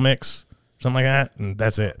some trail mix, something like that, and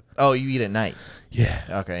that's it. Oh, you eat at night. Yeah.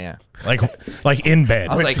 Okay, yeah. Like in bed.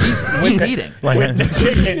 I was like, he's eating. Like,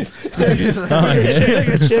 Chicken.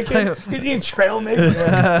 Chicken. He's eating trail mix.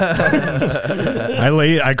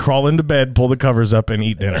 I crawl into bed, pull the covers up, and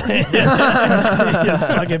eat dinner.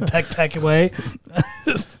 Fucking peck away.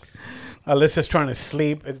 Alyssa's trying to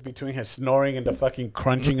sleep. It's between her snoring and the fucking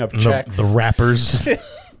crunching of the, checks. the wrappers.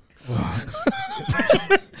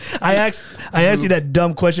 I asked you that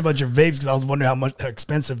dumb question about your vapes because I was wondering how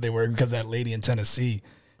expensive they were because that lady in Tennessee,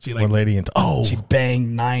 she One lady into she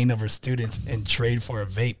banged 9 of her students in trade for a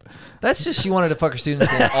vape. That's just she wanted to fuck her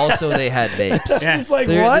students, and also they had vapes. Yeah. It's like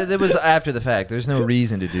what? It was after the fact. There's no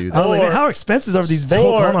reason to do that. Oh, like, how expensive are these vapes?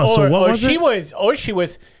 Hold on, so what was she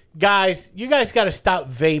was, guys, you guys got to stop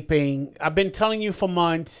vaping. I've been telling you for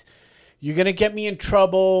months. You're going to get me in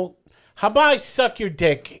trouble. How about I suck your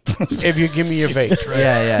dick if you give me your vape?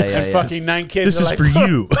 Yeah. Fucking 9 kids. This is for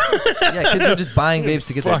you. Yeah, kids are just buying vapes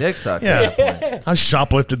to get their dick sucked. Yeah. I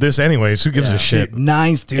shoplifted this anyways. Who gives a shit? Dude,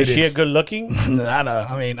 9 Is students. she a good looking? I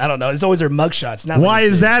don't know. It's always their mugshots. Not Why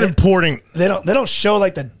is that important? They don't show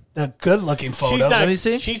like the good looking photo. Let me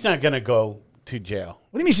see. She's not gonna go to jail.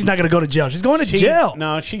 What do you mean she's not going to go to jail? She's going to jail.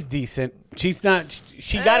 No, she's decent. She's not.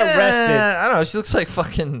 She got arrested. I don't know. She looks like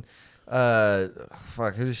fucking.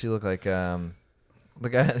 Who does she look like? The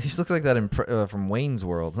guy. She looks like that from Wayne's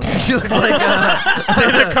World. She looks like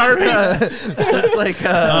Dana Carvey. Looks like.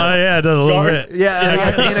 Oh yeah, it does a little bit.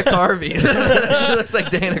 Yeah, Dana Carvey. She looks like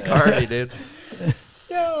Dana Carvey, dude.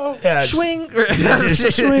 Yeah, Swing.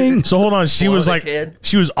 swing. So hold on, she was Florida like, kid.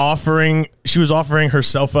 she was offering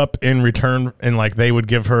herself up in return, and like they would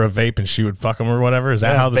give her a vape and she would fuck them or whatever. Is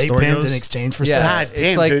that how the vape story pens goes? in exchange for Yeah. sex. God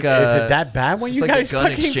damn, like, dude, is it that bad when you It's like guys a gun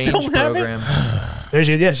fucking exchange don't have it? program. There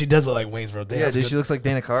she is. Yeah, she does look like Wayne's World. Yeah, dude, she looks like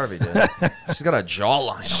Dana Carvey, dude. She's got a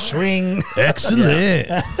jawline. swing. Excellent.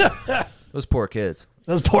 Those poor kids.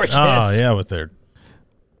 Those poor kids. Oh yeah, with their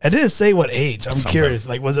I didn't say what age. I'm curious.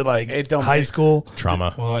 Like, was it like It don't high make- school?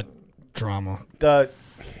 trauma. What drama? The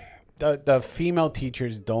female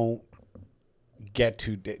teachers don't get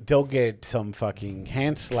to. They'll get some fucking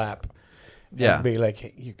hand slap. Yeah. And be like,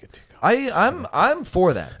 hey, you get to go. I'm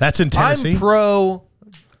for that. That's in Tennessee? I'm pro.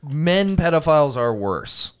 Men pedophiles are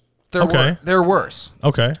worse. Okay. They're worse.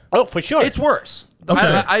 Okay. Oh, for sure. It's worse.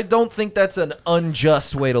 Okay. I don't think that's an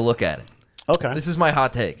unjust way to look at it. okay. This is my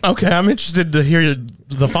hot take. Okay, I'm interested to hear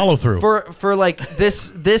the follow through. For like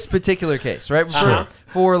this particular case, right?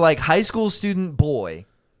 For like high school student boy,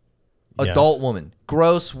 adult woman,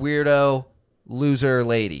 gross, weirdo, loser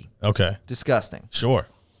lady, Okay. disgusting. Sure.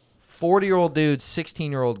 40-year-old dude,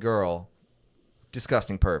 16-year-old girl,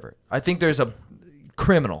 disgusting pervert. I think there's a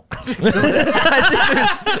criminal. I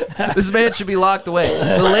think this man should be locked away.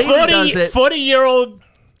 The lady does it. 40-year-old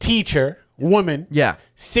teacher, woman, Yeah,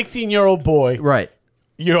 16-year-old boy, right.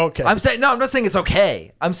 you're okay. I'm saying I'm not saying it's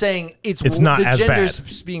okay. I'm saying it's not the as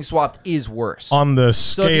genders being swapped is worse. On the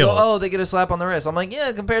So if you scale. go, they get a slap on the wrist. I'm like,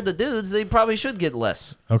 yeah, compared to dudes, they probably should get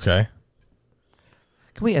less. Okay.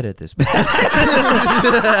 Can we edit this?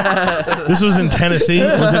 This was in Tennessee.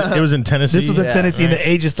 It was in Tennessee. This was in Tennessee, and the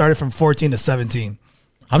ages started from 14 to 17.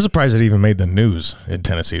 I'm surprised it even made the news in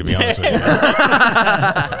Tennessee, to be honest with you.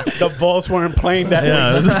 The balls weren't playing that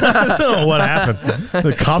Yeah, I don't know what happened.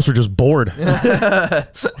 The cops were just bored.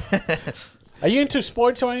 Are you into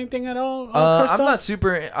sports or anything at all? I'm not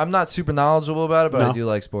super knowledgeable about it, but No. I do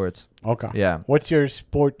like sports. Okay. Yeah. What's your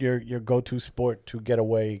sport? Your go-to sport to get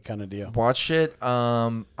away, kind of deal. Watch shit.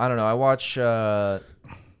 I don't know. I watch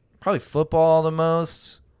probably football the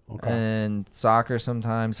most, and soccer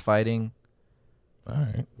sometimes, fighting. All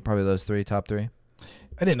right. Probably those top three. I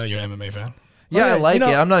didn't know you're an MMA fan. Yeah, Okay, I like you know-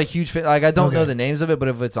 it. I'm not a huge fan. Like, I don't know Okay. the names of it, but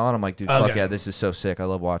if it's on, I'm like, dude, fuck Okay. yeah, this is so sick. I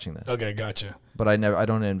love watching this. Okay, gotcha. But I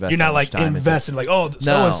don't invest. You're that not much like time into it. invested, like, oh, so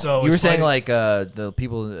No, and so. you were saying like the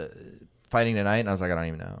people fighting tonight, and I was like, I don't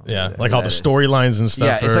even know. Yeah, who like all that the is. storylines and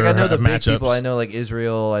stuff. Yeah, it's like I know or the big matchups. people. I know like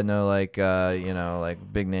Israel. I know like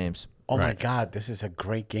like big names. Oh my Right. God, this is a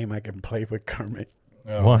great game I can play with Kermit.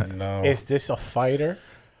 What? No. Is this a fighter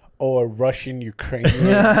or a Russian Ukrainian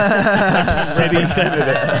city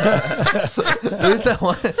senator? Who's that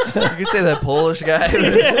one? You could say that Polish guy.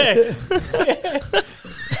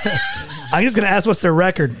 I'm just going to ask what's their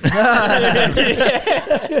record.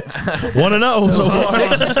 1-0 so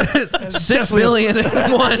far. 6 million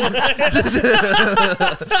and one.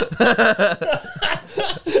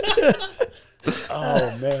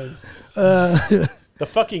 Oh man. The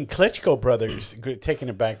fucking Klitschko brothers taking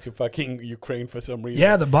it back to fucking Ukraine for some reason.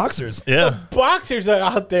 Yeah, the boxers. Yeah. Boxers are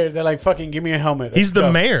out there. They're like, fucking give me a helmet. He's Let's the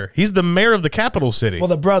go. mayor. He's the mayor of the capital city. Well,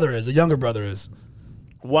 the brother is. The younger brother is.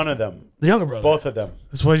 One of them. The younger brother. Both of them.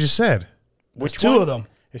 That's what I just said. Which Two one? of them.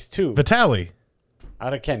 It's two. Vitali.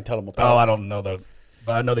 Can't tell them Oh, apart. I don't know that.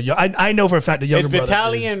 But I know I know for a fact the younger It's brother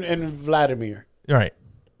Vitaly is. and Vladimir. Right.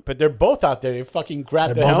 But they're both out there. They fucking grab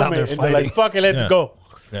They're the both out helmet there and they're like, fighting. fuck it, let's Yeah. go.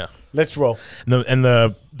 Yeah. Let's roll. And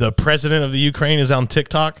the president of the Ukraine is on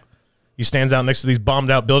TikTok. He stands out next to these bombed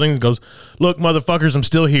out buildings and goes, "Look, motherfuckers, I'm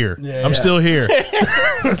still here. Yeah, I'm yeah. still here."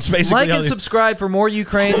 That's basically Like how and they- subscribe for more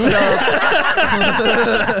Ukraine stuff.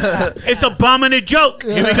 It's a bomb and a joke.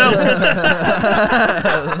 Here we go.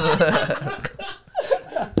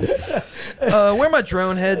 Where my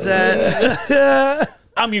drone heads at?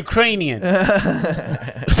 I'm Ukrainian.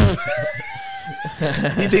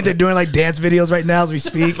 You think they're doing like dance videos right now as we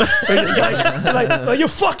speak? They're just like, you're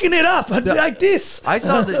fucking it up like this. I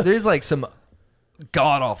saw that there's like some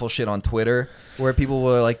god awful shit on Twitter where people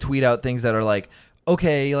will like tweet out things that are like,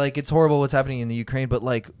 okay, like it's horrible what's happening in the Ukraine, but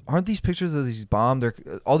like, aren't these pictures of these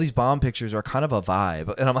all these bomb pictures are kind of a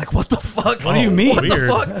vibe? And I'm like, what the fuck? What do you mean? What Weird.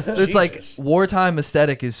 the fuck? It's like wartime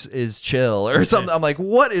aesthetic is chill or something. I'm like,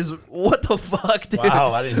 what the fuck, dude?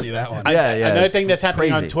 Wow, I didn't see that one. Yeah, Another thing that's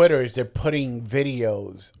happening on crazy. Twitter is they're putting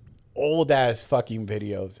videos, old ass fucking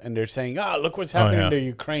videos, and they're saying, "Oh, look what's happening yeah. to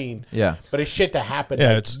Ukraine." Yeah. but it's shit that happened Yeah,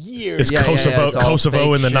 like it's years. It's Yeah, Kosovo, it's all Kosovo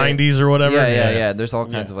fake in the shit. '90s or whatever. Yeah. There's all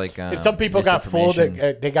kinds of like. And some people got fooled.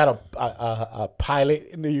 misinformation. They got a pilot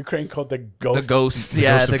in the Ukraine called the Ghost. The ghosts,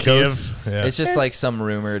 yeah, Ghost of the Kiev. ghosts. Yeah. It's just like some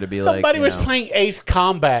rumor to be Somebody like. was playing Ace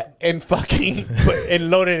Combat and fucking and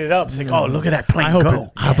loaded it up. It's like, oh, look at that plane I hope,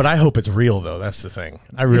 go. but I hope it's real though. That's the thing.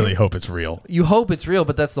 I really hope it's real. You hope it's real,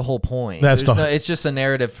 but that's the whole point. That's it's just a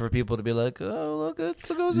narrative for people to be like, oh, look, it's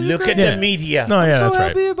the ghost of Look Ukraine. at the media. No, yeah, so that's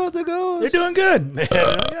happy right. about the ghost. They're doing good.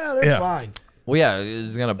 Yeah, they're Yeah. fine. Well, yeah,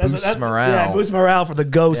 it's gonna That's- boost that's- morale. Yeah, boost morale for the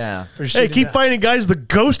ghost. Yeah. For Hey, shooting keep down. fighting, guys. The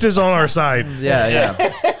ghost is on our side. Yeah.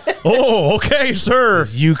 Oh, okay, sir.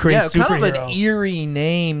 Ukraine Yeah, superhero. kind of an eerie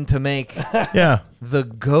name to make Yeah. the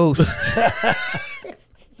ghost.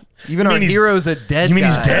 Even our mean he's- hero's a dead You mean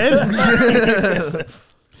he's guy. dead?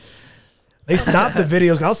 They stopped the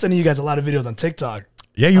videos. I was sending you guys a lot of videos on TikTok,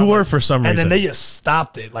 Yeah, you were for some and reason. then they just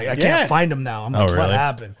stopped it. Like I Yeah. can't find them now. I'm like, Oh, what really?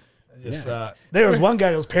 happened? Just there was one guy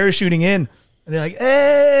that was parachuting in, and they're like,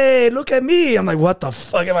 "Hey, look at me!" I'm like, "What the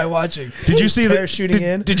fuck am I watching?" Did you see the parachuting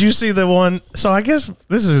in? Did you see the one? So I guess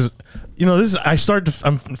this is, this is.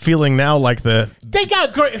 I'm feeling now like They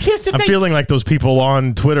got great. Here's the I'm thing. feeling like those people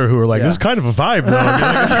on Twitter who are like, Yeah. this is kind of a vibe.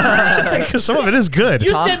 Because some of it is good.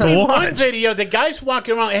 You sent to me one watch. video. The guy's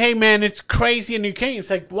walking around. Hey man, it's crazy in Ukraine.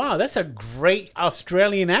 It's like, wow, that's a great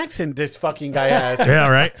Australian accent this fucking guy has. Yeah,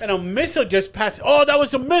 right. And a missile just passed. Oh, that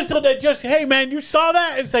was a missile that just. Hey man, you saw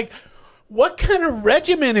that? It's like, what kind of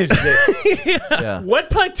regiment is this? Yeah. What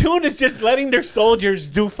platoon is just letting their soldiers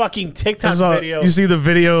do fucking TikTok videos? You see the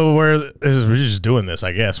video where we're just doing this,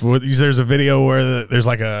 I guess. There's a video where there's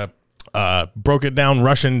like a broken down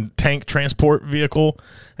Russian tank transport vehicle,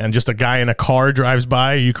 and just a guy in a car drives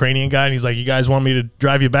by, a Ukrainian guy, and he's like, "You guys want me to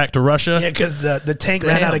drive you back to Russia?" Yeah, because the tank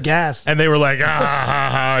ran out of gas. And they were like,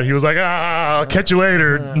 and he was like, I'll catch you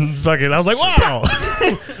later. And fucking, I was like, wow,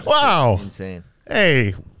 wow. Insane.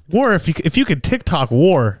 Hey, war. If you could TikTok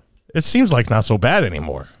war, it seems like not so bad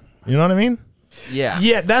anymore. You know what I mean? Yeah.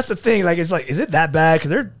 Yeah, that's the thing. Like, it's like, is it that bad? Because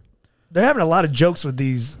they're having a lot of jokes with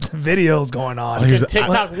these videos going on. here's- Good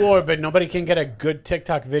TikTok war, but nobody can get a good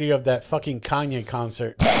TikTok video of that fucking Kanye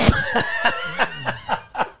concert.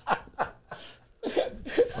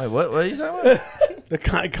 Wait, what are you talking about? The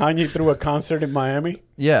Kanye threw a concert in Miami.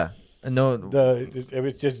 Yeah. No. It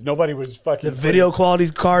was just nobody was fucking. The video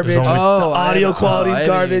quality's garbage. There's only- the audio quality's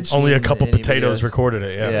garbage. Only a couple Any potatoes videos. recorded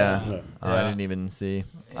it. Yeah. Yeah. Oh, I didn't even see.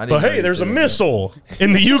 I didn't But know hey, you there's a did it. missile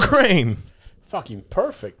in the Ukraine. fucking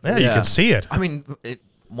perfect. Yeah, you can see it. I mean,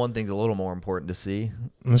 one thing's a little more important to see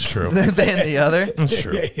That's true. than the other. That's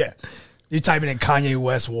true. Yeah, yeah. You're typing in Kanye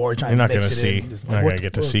West war, trying You're not to going to mix it see. in. Just You're like, not what going to the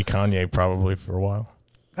get to fuck? see Kanye probably for a while.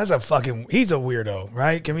 That's he's a weirdo,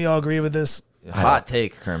 right? Can we all agree with this? Hot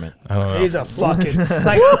take, Kermit. I don't know. He's a fucking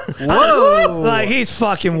like, Whoa. like he's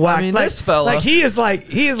fucking whack. I mean, like, this fella. like he is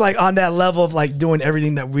like on that level of like doing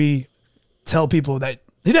everything that we tell people that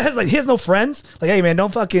he has no friends. Like, hey man,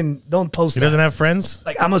 don't post. He that. doesn't have friends?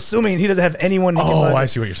 Like, I'm assuming he doesn't have anyone. He can, Oh, like, I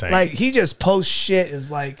see what you're saying. Like, he just posts shit. Is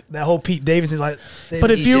like that whole Pete Davidson. Like,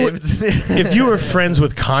 But if you were friends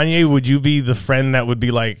with Kanye, would you be the friend that would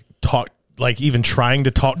be like even trying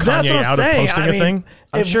to talk That's Kanye what I'm out saying. of posting I a mean, thing?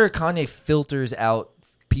 I'm sure Kanye filters out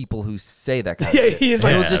people who say that kind of Yeah, shit. he is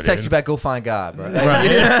He'll like, just text dude. you back, go find God, bro. Go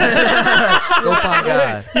find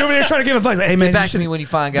God. you're over there trying to give advice. Like, hey man, Get back to me when you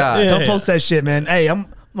find God. don't post that shit, man. Hey, I'm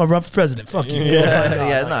gonna run for president. Fuck you.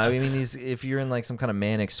 Yeah, no. I mean, if you're in like some kind of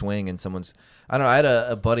manic swing and someone's, I don't know. I had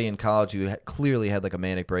a buddy in college who clearly had like a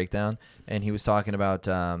manic breakdown, and he was talking about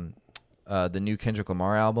the new Kendrick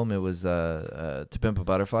Lamar album. It was To Pimp a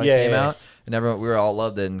Butterfly came out, and we were all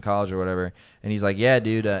loved it in college or whatever. And he's like, "Yeah,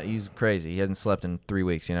 dude, he's crazy. He hasn't slept in 3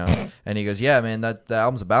 weeks, you know." And he goes, "Yeah, man, the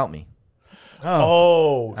album's about me."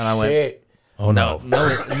 Oh, And I went, shit. Oh, no.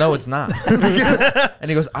 No, it's not. And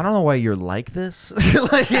he goes, "I don't know why you're like this."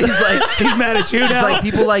 Like he's mad at you It's now. like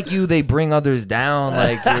people like you, they bring others down.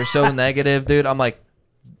 Like you're so negative, dude. I'm like,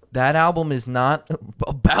 that album is not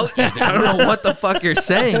about you. I don't know what the fuck you're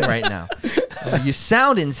saying right now. You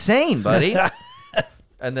sound insane, buddy.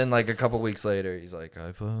 And then like a couple weeks later, he's like,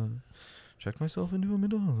 I've checked myself into a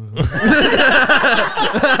mental.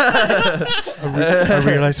 I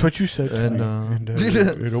realized what you said, and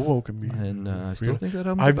it awoke me. And I still think that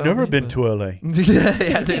album's I've about never me, been but- to LA.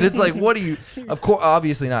 Yeah, dude. It's like, what do you? Of course,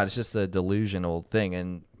 obviously not. It's just a delusional thing,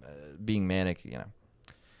 and being manic,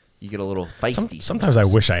 you get a little feisty. Sometimes I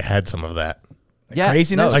wish I had some of that. Yeah,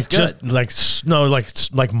 craziness? no, Like it's good. just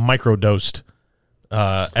like microdosed.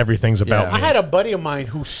 Everything's about Yeah. me. I had a buddy of mine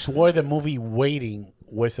who swore the movie Waiting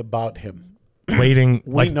was about him. Waiting.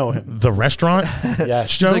 We like know him. The restaurant. Yeah.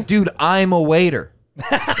 She's like, dude, I'm a waiter.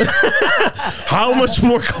 How much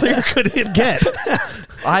more clear could it get?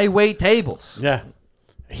 I wait tables. Yeah.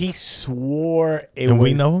 He swore it And was.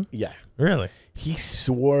 we know him? Yeah. Really? He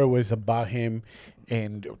swore it was about him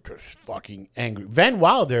and just fucking angry. Van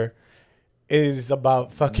Wilder is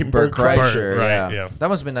about fucking Bert Bert Kreischer. Kreischer, right, yeah. yeah. That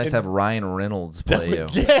must have been nice to have Ryan Reynolds play you.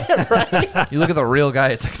 Yeah, right. You look at the real guy,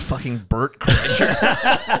 it's like fucking Bert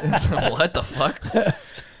Kreischer. What the fuck?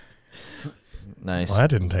 Nice. Well, that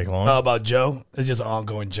didn't take long. How about Joe? It's just an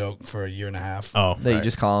ongoing joke for a year and a half. Oh, That you right.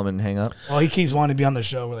 just call him and hang up? Well, he keeps wanting to be on the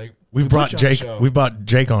show. We're like, We've "We'll brought put you on the Jake. show." We've brought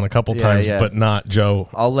Jake on a couple Yeah, times, yeah. but not Joe.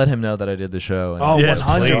 I'll let him know that I did the show. And Oh, Yes,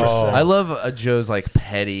 100%. I love Joe's like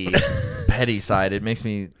petty side. It makes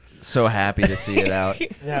me so happy to see it out.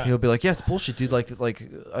 Yeah. He'll be like, "Yeah, it's bullshit, dude. Like,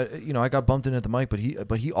 I got bumped in at the mic, but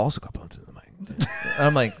he also got bumped into the mic." And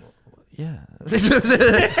I'm like, "Yeah."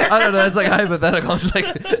 I don't know. It's like hypothetical. I'm just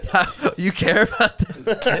like, you care about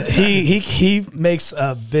this? He makes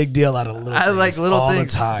a big deal out of little I things like little all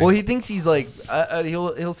things. the time. Well, he thinks he's like,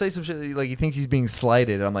 he'll say some shit like he thinks he's being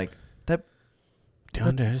slighted. And I'm like, Don't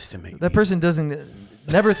underestimate that person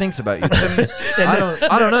never thinks about you.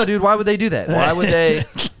 I don't know, dude. Why would they do that? Why would they?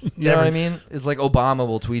 You know what I mean? It's like Obama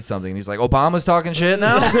will tweet something. And he's like, Obama's talking shit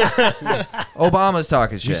now? Obama's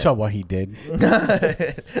talking shit. You saw what he did.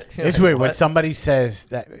 It's weird when somebody says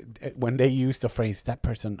that, when they use the phrase, that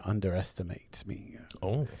person underestimates me.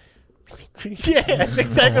 Oh, Yeah, that's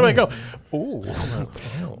exactly what I go. Ooh,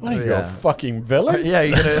 what are you, a Yeah. fucking villain? Yeah,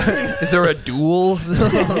 you're gonna. Is there a duel?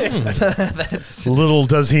 That's. little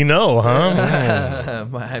does he know, huh?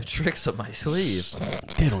 I have tricks up my sleeve.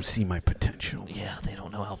 They don't see my potential. Yeah, they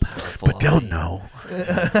don't know how powerful. But they'll I am. know.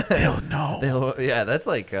 They'll know. Yeah, that's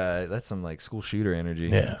like that's some like school shooter energy.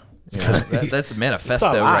 Yeah. You know, that's manifesto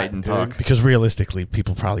It's a lot, writing talk. dude. Because realistically,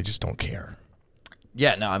 people probably just don't care.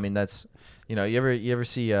 Yeah, no, I mean that's you ever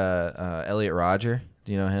see Elliot Rodger?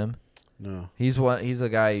 Do you know him? No. He's a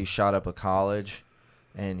guy who shot up a college,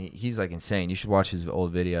 and he's like insane. You should watch his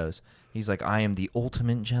old videos. He's like, I am the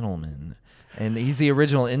ultimate gentleman. And he's the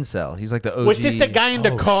original incel. He's like the OG. Was this the guy in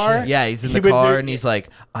the car? Shit. Yeah, he's in He the would car, do- and he's like,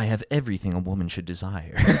 I have everything a woman should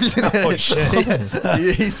desire. oh shit!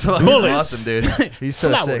 he's Bullets. awesome, dude. He's so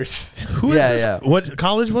Flowers. sick. Who is Yeah, this? yeah. What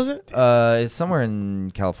college was it? It's somewhere in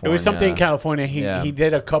It California. was something in California. Yeah. He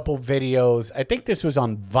did a couple videos. I think this was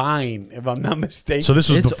on Vine, if I'm not mistaken. So this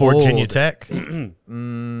was It's before old. Virginia Tech.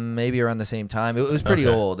 Maybe around the same time. It was pretty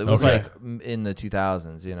Okay. old. It was Okay. like in the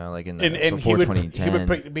 2000s, like in the, and he before would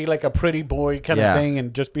 2010. be like a pretty boy kind Yeah. of thing,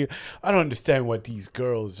 and just be. I don't understand what these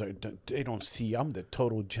girls are. They don't see. I'm the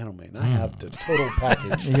total gentleman. I have the total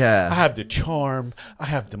package. Yeah. I have the charm. I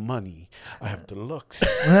have the money. I have the looks.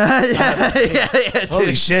 yeah, Holy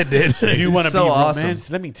dude. shit, dude! Do you want to so be awesome. romance?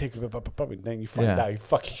 Let me take you. And then you find Yeah. out you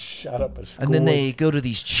fucking shot up a school. And then they go to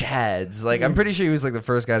these chads. Like I'm pretty sure he was like the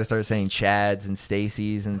first guy to start saying chads and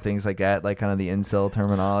Stacy's and things like that, like kind of the incel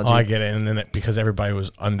terminology. Oh, I get it. And then because everybody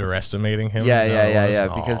was underestimating him. yeah, is that yeah, what it yeah, was?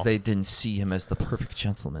 yeah. Because Aw. they didn't see him as the perfect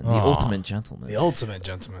gentleman, the Aw. ultimate gentleman. The ultimate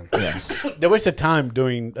gentleman. Yes. There was a time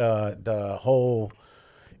during the whole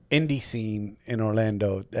indie scene in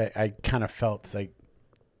Orlando that I kind of felt like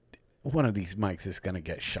one of these mics is gonna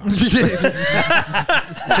get shot because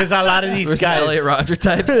a lot of these There's guys. some Elliot Rodger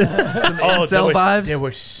types. Some incel vibes. There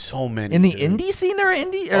were so many in the dude. indie scene, there were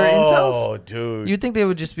incels. Oh, dude! You'd think they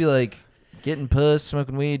would just be like getting puss,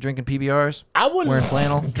 smoking weed, drinking PBRs. I wouldn't wearing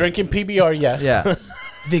flannel. drinking PBR. Yes. Yeah.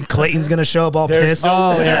 Think Clayton's gonna show up all There's pissed?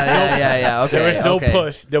 no- Oh yeah. Okay. There was no okay.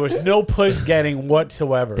 push. There was no push getting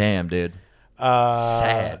whatsoever. Damn, dude.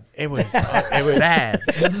 Sad. It was Sad.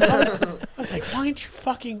 I was like, why aren't you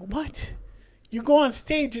fucking what? You go on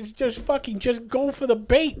stage and just go for the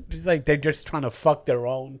bait. It's like they're just trying to fuck their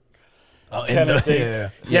own. Kind of thing. yeah.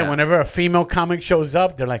 Yeah, whenever a female comic shows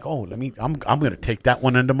up, they're like, "Oh, I'm gonna take that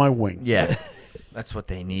one under my wing." Yeah. That's what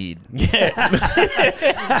they need.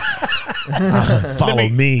 Follow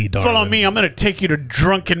me, darling. Follow me. I'm gonna take you to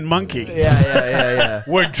Drunken Monkey, Yeah.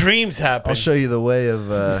 where dreams happen. I'll show you the way of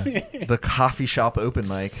the coffee shop open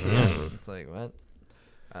mic. It's like what?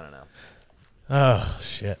 I don't know. Oh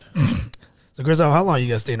shit. So, Christophe, how long you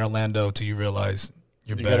guys stay in Orlando till you realize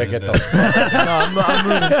You're You better gotta get than the. this. No, I'm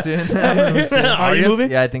moving soon. I'm moving soon. Are you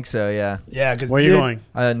moving? Yeah, I think so. Yeah. Yeah. Because Where are you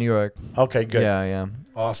going? New York. Okay, good. Yeah.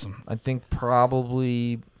 Awesome. I think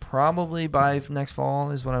probably by next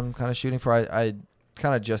fall is what I'm kind of shooting for. I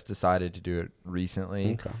kind of just decided to do it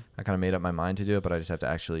recently. Okay. I kind of made up my mind to do it, but I just have to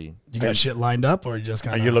actually. You got shit lined up, or you just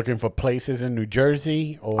kind Are of? you looking for places in New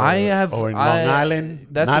Jersey or I have- or in Long I- Island?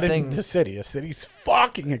 that's Not the in thing. the city. A city's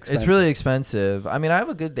fucking expensive. It's really expensive. I mean, I have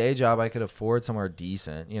a good day job. I could afford somewhere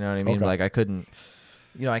decent. You know what I mean? Okay. Like I couldn't.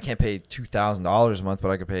 I can't pay $2,000 a month,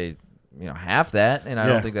 but I could pay half that, and I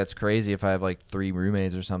Yeah. don't think that's crazy if I have like 3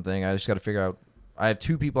 roommates or something. I just got to figure out. I have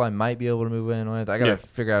 2 people I might be able to move in with. I got to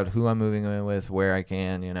figure out who I'm moving in with, where I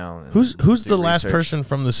can, and Who's do the last research. person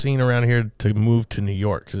from the scene around here to move to New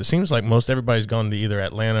York? Because it seems like most everybody's gone to either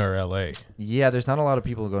Atlanta or L.A. Yeah, there's not a lot of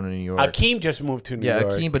people going to New York. Akeem just moved to New York.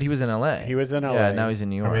 Akeem, but he was in LA. He was in Yeah, LA. now he's in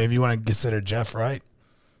New York. Or maybe you want to consider Jeff Wright.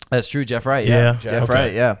 That's true, Jeff Wright. Yeah. Jeff Okay.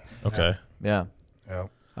 Wright. Yeah, Okay. yeah. Yeah.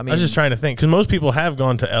 I I mean, was just trying to think because most people have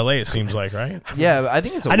gone to L.A. It seems like, right? Yeah, I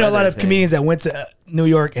think it's. I know a lot weather of thing. comedians that went to New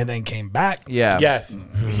York and then came back. Yeah. Yes.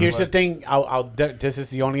 Here's the thing. This is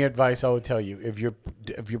the only advice I would tell you. If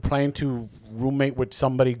you're planning to roommate with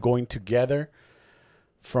somebody going together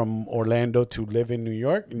from Orlando to live in New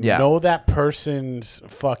York, know that person's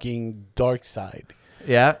fucking dark side.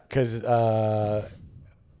 Yeah. Because our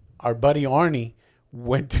buddy Arnie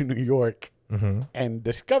went to New York and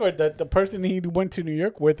discovered that the person he went to New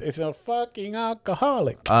York with is a fucking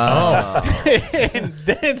alcoholic. And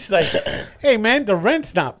then it's like, hey man, the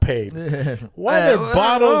rent's not paid. Why are there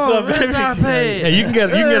bottles of it's not everything? paid. Yeah, you can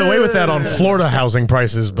get away with that on Florida housing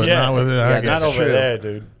prices, but not with Yeah, I guess. Not That's over true. there,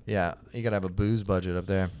 dude. Yeah, you gotta have a booze budget up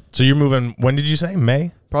there. So you're moving. When did you say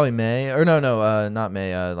May? Probably May or no, not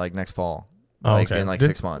May. Like next fall. Oh, Like okay. in like Did-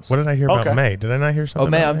 6 months. What did I hear Okay. about May? Did I not hear something?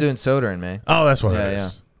 Oh, May. about I'm doing soda in May. Oh, that's what Yeah, it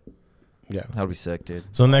is. Yeah. That'll be sick, dude.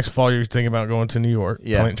 So next fall you're thinking about going to New York.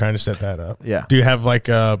 Yeah. Trying to set that up. Yeah. Do you have like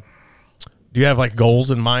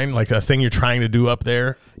goals in mind, like a thing you're trying to do up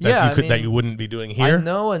there that Yeah, you I could that mean, you wouldn't be doing I here?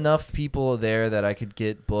 know enough people there that I could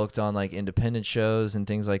get booked on like independent shows and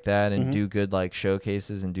things like that, and do good like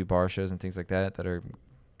showcases and do bar shows and things like that are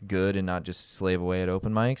good and not just slave away at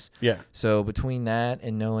open mics. Yeah. So between that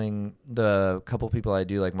and knowing the couple people I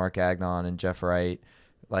do like Mark Agnon and Jeff Wright,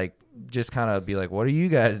 like just kind of be like, what are you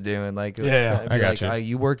guys doing? Like, Yeah, be I got like, you.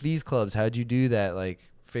 You work these clubs. How'd you do that? Like,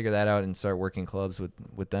 figure that out and start working clubs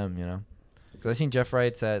with them, Because I seen Jeff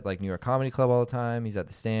Wright's at like New York Comedy Club all the time. He's at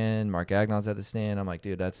the Stand. Mark Agnon's at the Stand. I'm like,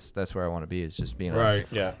 dude, that's where I want to be. Is just being Right.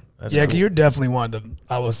 Yeah. That's Yeah, cool. because you're definitely one of the,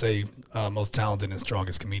 I would say, most talented and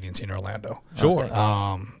strongest comedians here in Orlando. Sure.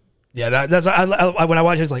 Yeah, that's I when I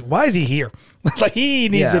watch it, it's like, why is he here? Like he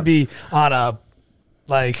needs Yeah. to be on a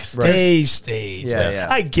like stage. Yeah.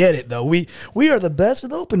 I get it though. We are the best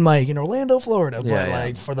with open mic in Orlando, Florida. But Yeah, yeah.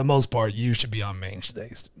 like for the most part, you should be on main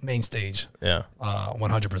stage. Yeah.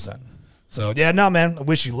 100%. So yeah, no man, I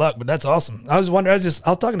wish you luck, but that's awesome. I was wondering, I was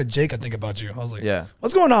talking to Jake, I think, about you. I was like, Yeah.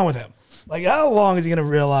 what's going on with him? Like, how long is he gonna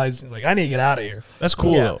realize? Like, I need to get out of here. That's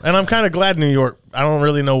cool though, and I'm kind of glad New York. I don't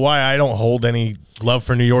really know why. I don't hold any love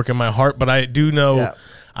for New York in my heart, but I do know. Yeah.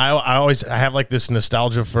 I have like this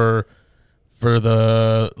nostalgia for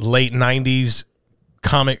the late '90s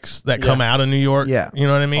comics that come out of New York. Yeah. You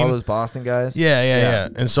know what I mean? All those Boston guys. Yeah.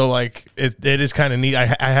 And so like it is kind of neat. I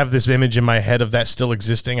have this image in my head of that still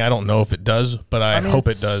existing. I don't know if it does, but I mean, hope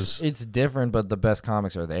it it's- does. It's different, but the best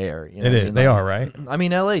comics are there. You know It what I is. mean? They Like, are, right? I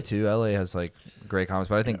mean, LA too. LA has like great comics,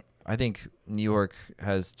 but I think New York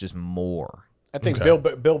has just more. I think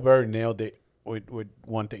Okay. Bill Burr nailed it with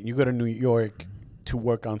one thing. You go to New York to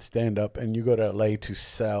work on stand up, and you go to LA to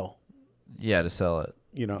sell. Yeah, to sell it.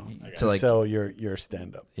 To like- sell your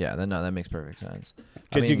stand up Yeah, then no, that makes perfect sense.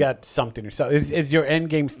 because you got something to sell. Is your end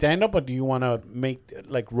game stand up, or do you want to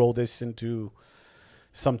roll this into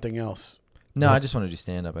something else? No, I just want to do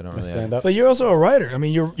stand up. I don't really. Stand up. But you're also a writer. I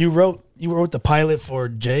mean, you wrote the pilot for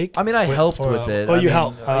Jake. I mean, I helped for, with it. Oh, I you mean,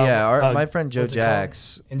 helped. My friend Joe what's it called?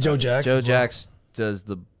 Jacks. And Joe Jacks. Joe as well. Jacks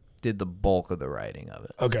did the bulk of the writing of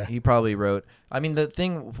it. Okay. He probably wrote. I mean, the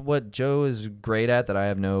thing what Joe is great at that I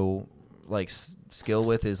have no like skill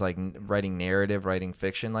with is like writing narrative, writing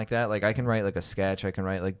fiction like that. Like I can write like a sketch, I can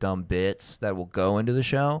write like dumb bits that will go into the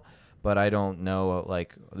show, but I don't know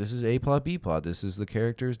like this is A plot, B plot, this is the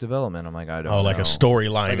character's development. I'm like I don't know. Like a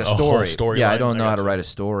storyline, Like a whole story. storyline. Yeah, I don't know how to gotcha. write a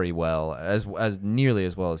story well as nearly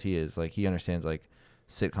as well as he is. Like he understands like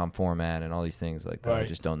sitcom format and all these things like that I Right.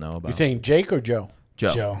 just don't know about. You saying Jake or Joe?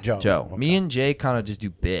 Joe. Joe. Me and Jake kind of just do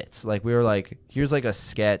bits. Like we were like, here's like a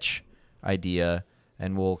sketch idea,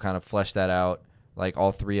 and we'll kind of flesh that out, like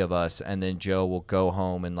all three of us, and then Joe will go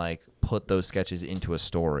home and like put those sketches into a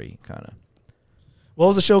story, kind of. What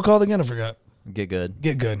was the show called again? I forgot. Get Good.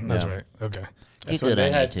 Get Good. That's right. Okay. Get Good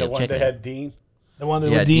on YouTube. The one they had Dean. The one that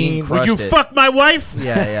with Dean. Would you fuck my wife?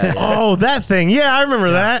 Yeah. Oh, that thing. Yeah, I remember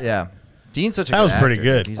that. Yeah. Dean's such a that good was pretty actor.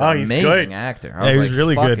 good. He's an amazing good. actor. Yeah, he was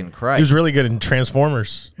really good. Christ. He was really good in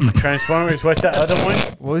Transformers. Transformers. What's that other one?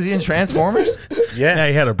 What was he in Transformers? Yeah,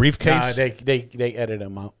 he had a briefcase. They edited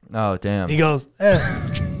him out. Oh, damn. He goes,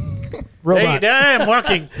 robot. Hey, there I am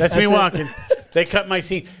walking. That's me walking. They cut my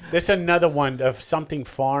scene. There's another one of something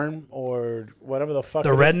farm or whatever the fuck. The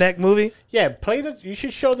redneck movie? Yeah, play the. You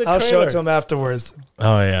should show the. I'll trailer. show it to him afterwards.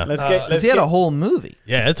 Oh yeah. Because he had a whole movie.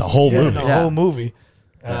 Yeah, it's a whole movie. A whole movie.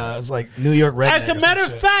 It's like New York redneck. As a matter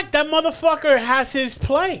of fact, that motherfucker has his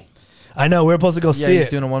play. I know. We're supposed to go see he's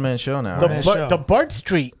it. doing a one-man show now. The Bart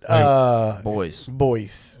Street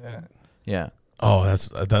Boys. Yeah. Oh, that's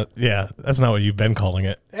not what you've been calling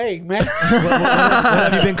it. Hey, man. What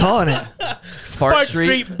have you been calling it? Bart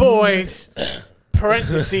Street Boys,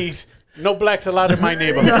 parentheses, no blacks allowed in my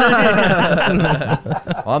neighborhood.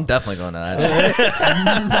 Well, I'm definitely going to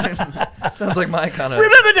that. Sounds like my kind of...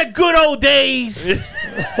 Remember the good old days?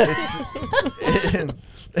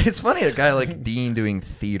 It's funny, a guy like Dean doing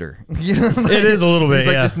theater. You know, It is a little bit, He's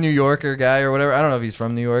like yeah. this New Yorker guy or whatever. I don't know if he's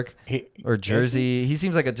from New York or Jersey. He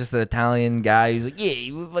seems like just an Italian guy. He's like,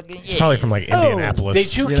 It's probably from like Indianapolis.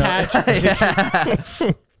 Did you catch?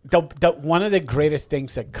 The one of the greatest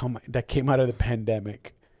things that came out of the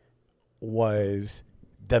pandemic was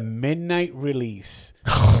the midnight release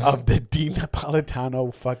of the Dean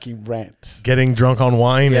Napolitano fucking rants. Getting drunk on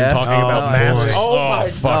wine and talking about masks. Oh, my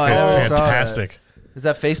fucking God. I saw fantastic. Is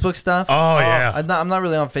that Facebook stuff? Oh, yeah. I'm not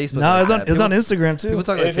really on Facebook. No, like it's on Instagram too. People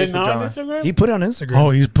talk about Is it Facebook not on drama. Instagram? He put it on Instagram.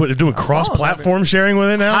 Oh, he's doing cross-platform sharing with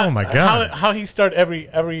it now? Oh, my God. How he start every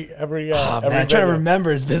Man, I'm trying to video.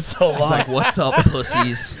 remember. It's been so long. It's like, what's up,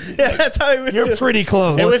 pussies? Yeah, that's how he was You're pretty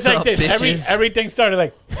close. It was like up, this. bitches? Everything started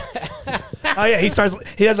like. Oh yeah, he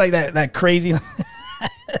has like that crazy.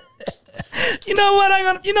 You know what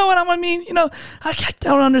I mean? You know, I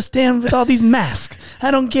don't understand with all these masks. I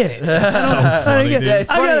don't get it. funny, dude. Yeah,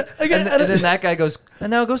 it's funny. And then that guy goes, and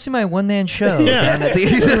now go see my one-man show. Yeah. And at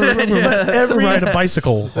the- Ride a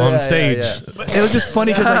bicycle on stage. yeah. It was just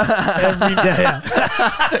funny because like every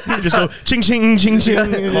You just go ching ching ching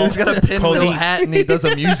ching. He's got a pinwheel Cody. hat and he does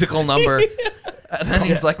a musical number. And then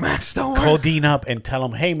he's like, Max, don't worry. Call Dean up and tell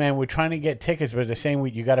him, hey, man, we're trying to get tickets, but they're saying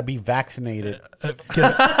you got to be vaccinated.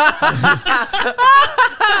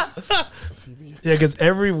 Yeah, because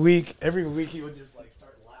every week he would just like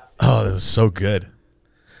start laughing. Oh, that was so good.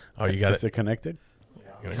 Oh, you got Is it connected?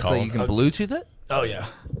 You're gonna So call you him. can Bluetooth it? Oh yeah,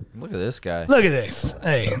 Look at this guy. look at this.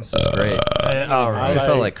 Hey, This is great. all right. I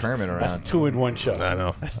felt like Kermit That's around. 2-in-1 show. I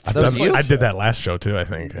know. That was you? I did that last show too. I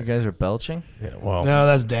think. You guys are belching? Yeah. Well, No,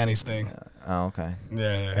 that's Danny's thing. Oh, okay.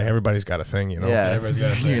 Yeah. hey, everybody's got a thing, you know. Yeah, everybody's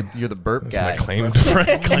got a thing. You're the burp It's guy. my claim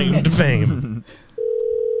to fame.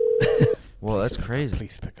 Well, that's crazy.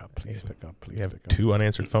 Please pick up. Please pick up. Please We have pick up. 2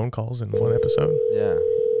 unanswered phone calls in one episode. Yeah.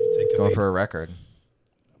 Take the Going lead. for a record.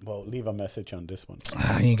 Well, leave a message on this one.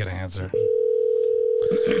 He ain't gonna answer.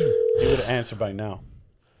 He would have answered by now.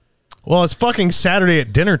 Well, it's fucking Saturday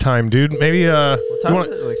at dinner time, dude. Maybe you time want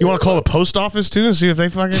is it? Like you want 6 to call the post office too and see if they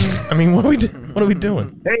fucking. I mean, what are we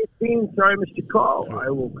doing? Hey, Dean, sorry I missed your call. I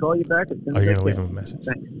will call you back as soon Oh, as you're I gonna leave can. him a message.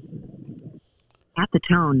 Thanks. At the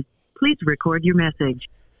tone, please record your message.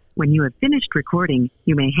 When you have finished recording,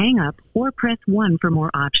 you may hang up or press 1 for more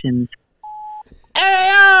options. Hey,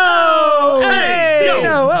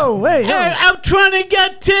 Hey, I'm trying to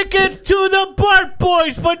get tickets to the Bart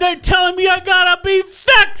Boys, but they're telling me I gotta be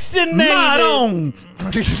vaccinated.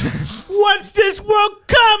 What's this world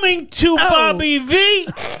coming to, Bobby V?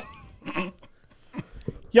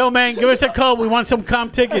 Yo, man, give us a call. We want some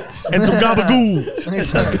comp tickets. And some gabagool.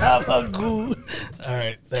 All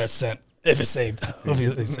right, that's sent. If it's saved, hopefully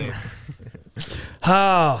it's saved.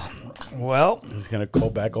 Well, He's gonna call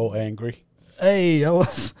back all angry. hey, I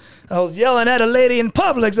was yelling at a lady in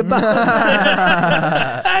Publix about.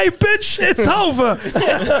 Hey, bitch, it's over.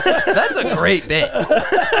 That's a great bit.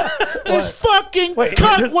 This fucking Wait,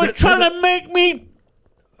 cunt there's- was there's trying a- to make me.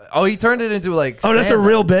 Oh, he turned it into like. Oh, that's a stand-up.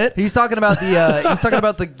 real bit. He's talking about the. He's talking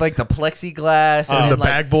about the plexiglass and The then, like,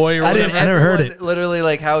 bag boy or I whatever. didn't- I never heard everyone- it. Literally,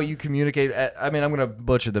 like how you communicate. I mean, I'm gonna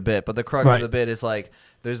butcher the bit, but the crux Right. of the bit is like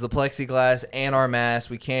there's the plexiglass and our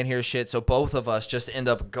mask. We can't hear shit, so both of us just end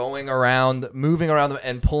up going around, moving around,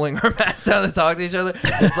 and pulling our masks down to talk to each other.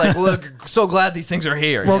 It's like, look, so glad these things are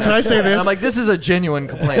here. Well, you know? can I say And this? I'm like, this is a genuine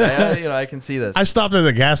complaint. I can see this. I stopped at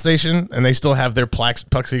the gas station and they still have their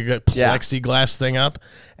plexiglass thing up,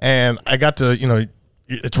 and I got to,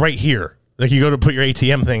 it's right here. Like, you go to put your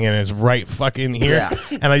ATM thing in, and it's right fucking here. Yeah.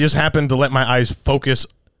 And I just happened to let my eyes focus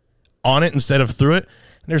on it instead of through it.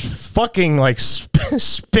 And there's fucking, like,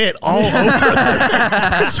 spit all over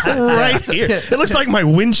there. It's right here. It looks like my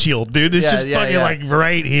windshield, dude. It's just fucking, like,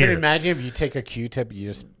 right Can here. you imagine if you take a Q-tip, you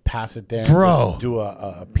just pass it there, Bro. and just do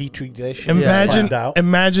a petri dish? Imagine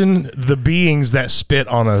the beings that spit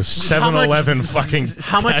on a 7-Eleven fucking.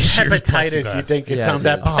 How much cashier's hepatitis plexiglass. you think is on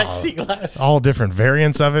that plexiglass? All different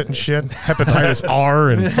variants of it and shit. Hepatitis R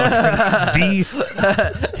and fucking V.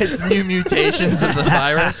 It's new mutations of the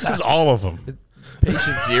virus. It's all of them.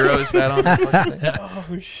 Patient zero is bad on it.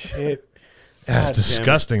 Oh shit! That's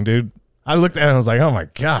disgusting, dude. I looked at it and I was like, oh my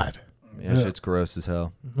god. Yeah, shit's gross as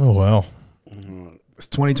hell. Oh well. It's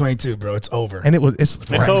 2022, bro. It's over. And it's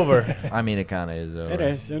over. I mean, it kind of is over. It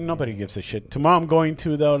is. And nobody gives a shit. Tomorrow I'm going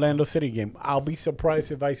to the Orlando City game. I'll be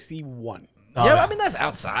surprised if I see one. Yeah, I mean, that's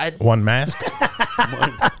outside. One mask.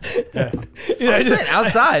 I'm saying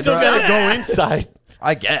outside, Still bro. gotta go inside.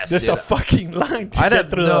 I guess. There's dude. a fucking line to I'd get have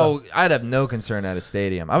through. I'd have no concern at a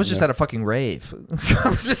stadium. I was just at a fucking rave. I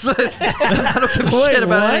was just like, I don't give a shit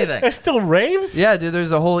about anything. There's still raves? Yeah, dude.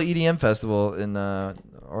 There's a whole EDM festival in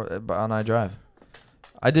on I Drive.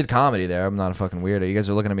 I did comedy there. I'm not a fucking weirdo. You guys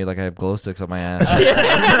are looking at me like I have glow sticks up my ass. I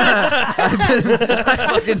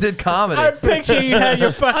fucking did comedy. I picture you had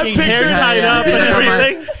your fucking hair Yeah, tied yeah, up dude, and I got my-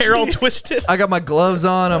 everything. Hair all twisted. I got my gloves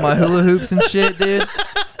on my hula hoops and shit, dude.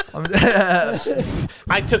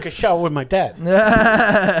 I took a shower with my dad.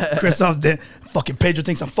 Christophe did. Fucking Pedro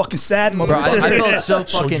thinks I'm fucking sad, Bro, motherfucker. I felt so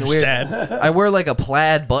Showed fucking you weird. sad. I wear like a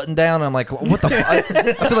plaid button down. I'm like, what the? I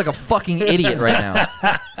feel like a fucking idiot right now.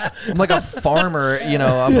 I'm like a farmer, you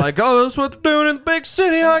know. I'm like, oh, that's what they're doing in the big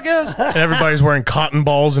city, I guess. And everybody's wearing cotton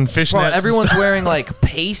balls and fishnets. Bro, and everyone's stuff. wearing like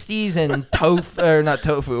pasties and tofu, or not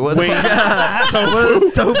tofu. What, Wait. what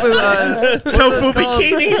is tofu? Tofu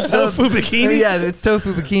bikinis. Tofu bikini. Yeah, it's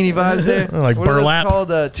tofu bikini vibes there. Like what burlap? Are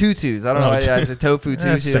those called tutus. I don't know. Oh, Yeah, it's a tofu tutu.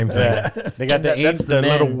 That's the same thing. They got That's the the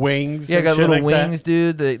little men. wings. Yeah, and got shit little like that. wings,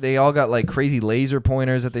 dude. They all got like crazy laser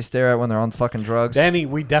pointers that they stare at when they're on fucking drugs. Danny,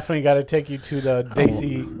 we definitely got to take you to the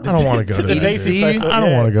Daisy. I don't want to go to the that. Daisy EDC? Festival. I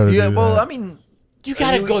don't want to go to Yeah, do well, that. I mean, You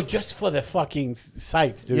got to go just for the fucking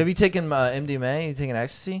sights, dude. have you taken MDMA? You taken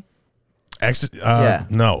ecstasy? Yeah.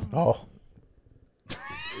 No. Oh.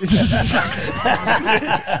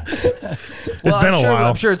 It's been a while.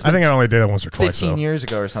 I'm sure it's I think been I only did it once or twice. 15 though. years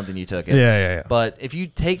ago or something you took it. Yeah. But if you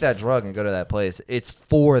take that drug and go to that place, it's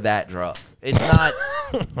for that drug. It's not,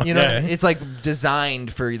 you know, Okay. it's like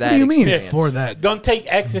designed for that What do you mean experience. it's for that? Don't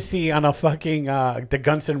take ecstasy on a fucking the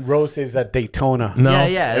Guns N' Roses at Daytona. No.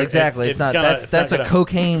 Yeah, exactly. It's not. That's a gonna-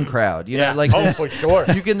 cocaine crowd. You Yeah. know, like Oh, for sure.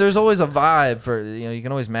 you can. There's always a vibe for you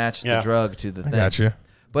can always match Yeah. the drug to the thing. Got you.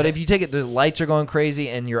 But if you take it, the lights are going crazy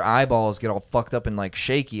and your eyeballs get all fucked up and like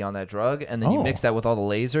shaky on that drug, and then you mix that with all the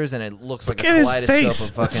lasers, and it looks like Look a at his kaleidoscope face.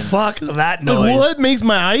 of fucking. Fuck that noise. What makes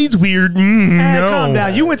my eyes weird? No. Calm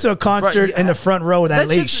down. You went to a concert Right, in the front row that that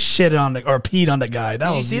lady shit's- shit on the or peed on the guy. That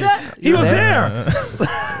Did you was see that? He You was were there.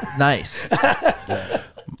 Nice. My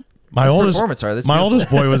That's oldest performance art. That's my beautiful. oldest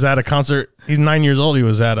boy was at a concert. He's 9 years old. He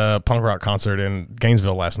was at a punk rock concert in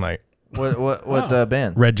Gainesville last night. What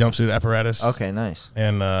band? Red Jumpsuit Apparatus. Okay, nice.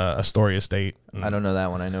 And Astoria State. I don't know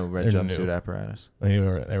that one. I know Red They're Jumpsuit new. Apparatus. They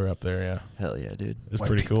were up there. Yeah, Hell yeah, dude. it was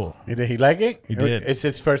pretty cool. Did he like it? He did. It's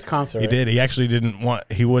his first concert. He right? did. He actually didn't want.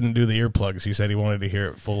 He wouldn't do the earplugs. He said he wanted to hear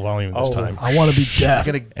it full volume this Oh. time. I want to be deaf.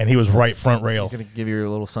 Gonna And he was right front rail. gonna give your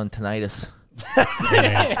little son tinnitus.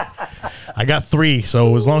 Man. I got 3,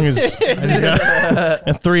 so as long as I just got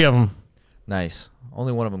and 3 of them. Nice.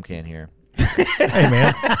 Only one of them can't hear. Hey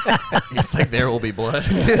man, It's like there will be blood.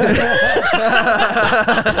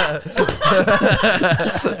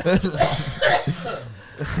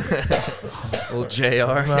 Little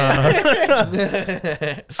JR.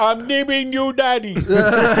 I'm naming you daddy.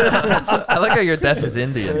 I like how your deaf is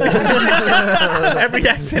Indian. Every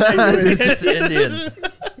accent I do It's is just Indian.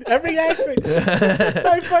 every accent.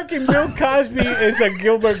 My fucking Bill Cosby is a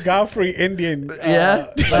Gilbert Gottfried Indian. Yeah?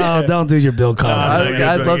 Oh, don't do your Bill Cosby.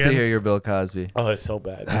 I'd love to again? heir your Bill Cosby. Oh, it's so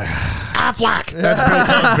bad. Affleck. That's Bill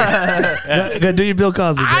Cosby. Go do your Bill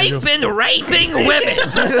Cosby. Pedro. I've been raping women.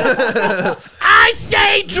 I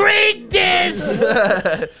say drink this.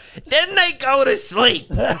 Then they go to sleep.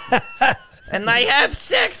 And they have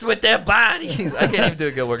sex with their bodies. I can't even do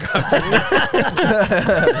a Gilbert Gottfried.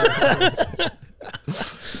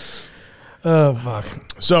 Oh fuck.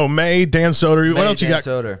 So May, Dan Soder. What May, else you Dan got?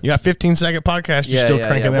 Soder. You got 15-second podcast. You're still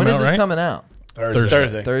cranking them When out, is this right? coming out? Thursday.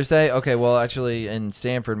 Thursday. Thursday? Okay, well, actually, in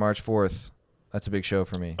Stanford, March 4th. That's a big show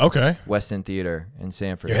for me. Okay. West End Theater in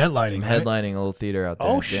Sanford. You're headlining, I'm right? headlining a little theater out there.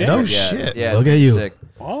 Oh, in shit. Sanford. No Yeah. shit. Yeah, Look it's at you. Sick.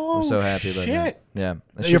 Oh, I'm so happy about shit. it. Yeah. It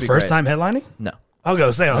Your should be first great. time headlining? No. I was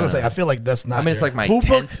gonna say. I feel like that's not. I mean, it's your- like my Who 10th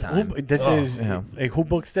books? time. This is yeah. like, who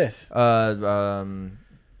books this? Ross,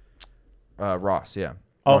 yeah.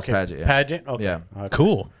 Ross Okay, Paget, yeah. Pageant. Okay. Yeah. Okay.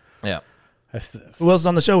 Cool. Yeah. Who else is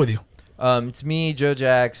on the show with you? It's me, Joe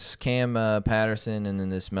Jacks, Cam Patterson, and then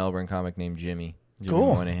this Melbourne comic named Jimmy.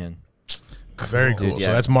 Cool. Moynihan. Very cool. Dude, yeah.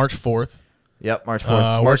 So that's March 4th. Yep, March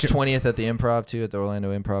 4th. March working- 20th at the Improv, too, at the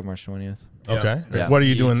Orlando Improv, March 20th. Okay. Yeah. What are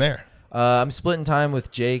you doing there? I'm splitting time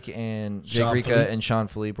with Jake Sean Rika Philippe. and Sean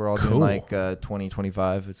Philippe. We're all Cool. doing like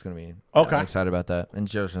 2025. It's gonna be Okay. I'm excited about that. And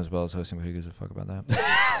Joseph as well is hosting, but who gives a fuck about that?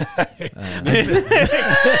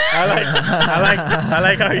 I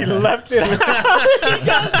like how you left it.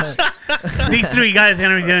 These three guys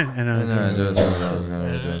gonna be good.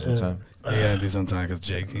 Yeah, do sometime because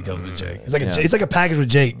Jake, he comes with Jake. It's like Yeah. it's like a package with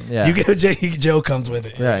Jake. Yeah. You get with Jake, Joe comes with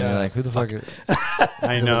it. Yeah, and you're like, who the fuck?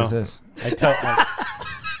 I What know. is this? I tell.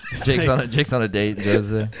 Jake's on a date. And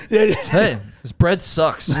goes, Yeah. hey, this bread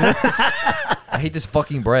sucks. I hate this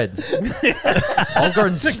fucking bread. Olive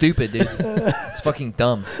Garden's stupid, dude. It's fucking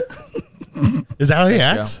dumb. Is that how he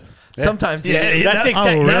Thanks, acts? Joe. Sometimes, dude. Yeah, That's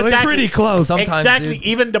exactly. That's exactly. pretty close. Sometimes, Exactly. dude.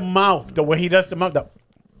 Even the mouth, the way he does the mouth, the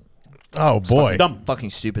Oh boy. dumb. Fucking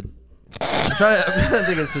stupid. I'm trying to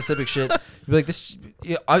think of specific shit. You'll be like this.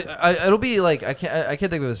 Yeah, it'll be like I can't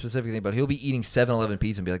think of a specific thing, but he'll be eating 7-Eleven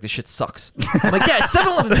pizza and be like, "This shit sucks." I'm like, "Yeah, it's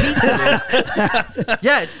 7-Eleven pizza, dude.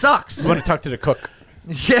 Yeah, it sucks." I'm gonna talk to the cook.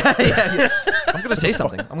 Yeah. I'm gonna say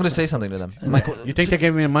something. I'm gonna say something to them. I'm like, You think they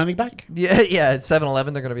gave me the money back? yeah. At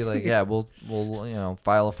 7-Eleven, they're gonna be like, "Yeah, we'll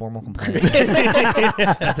file a formal complaint."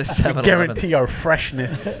 At the 7-Eleven. Guarantee our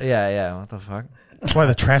freshness. Yeah. What the fuck? That's why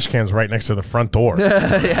the trash can's right next to the front door.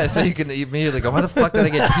 Yeah, so you can immediately go, "Why the fuck did I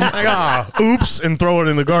get pizza?" Oops, and throw it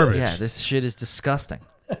in the garbage. Yeah, this shit is disgusting.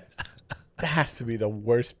 That has to be the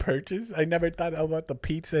worst purchase. I never thought about the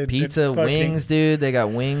pizza. and Pizza, fucking- wings, dude. They got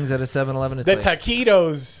wings at a 7-Eleven. It's The like,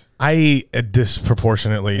 taquitos. I eat a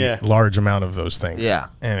disproportionately Yeah. large amount of those things. Yeah.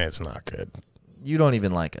 And it's not good. you don't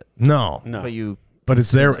even like it. No. No. But it's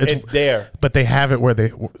there. It's there. But they have it where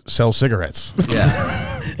they sell cigarettes. Yeah.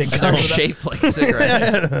 And they're shaped like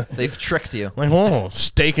cigarettes. They've tricked you. Like, oh,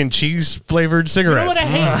 steak and cheese flavored You know cigarettes. what I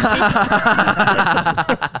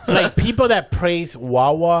hate? Like people that praise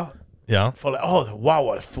Wawa Yeah. for like, oh, the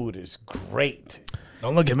Wawa food is great.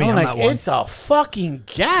 Don't look at me I'm on like, that one. it's a fucking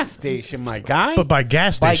gas station, my guy. But by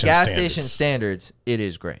gas By station gas standards. station standards, it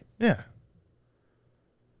is great. Yeah.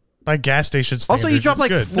 By gas station standards. Also, you drop it's like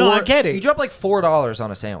good. No, I get it. You drop like $4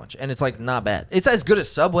 on a sandwich, and it's like not bad. It's as good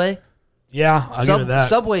as Subway. Yeah, I'll give it that.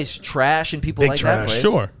 Subway's trash, and people Big like trash. that place.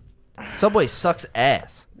 Sure. Subway sucks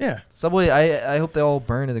ass. Yeah. Subway, I hope they all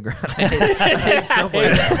burn to the ground. I hate Subway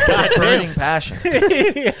with a burning passion.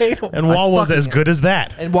 And Wawa's fucking as good as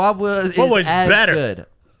that. And Wawa is Wawa's as better. good.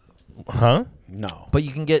 Huh? No. But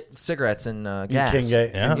you can get cigarettes and gas. can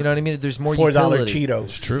get Yeah. You know what I mean? There's more $4 utility. Cheetos.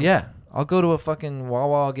 It's true. Yeah. I'll go to a fucking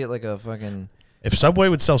Wawa. I'll get like a fucking... If Subway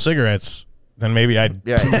would sell cigarettes, then maybe I'd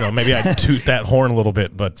Yeah. maybe I'd toot that horn a little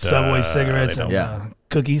bit, but Subway cigarettes they and don't. Yeah.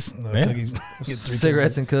 cookies. Yeah. Cookies. Get 3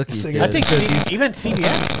 cigarettes and cookies. Cigarettes. I dude. think even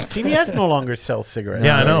CVS no longer sells cigarettes.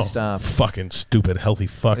 Yeah, I No, know. they stopped. Fucking stupid healthy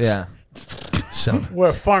fucks. Yeah. So, We're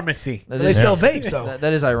a pharmacy. That They is- sell vapes though.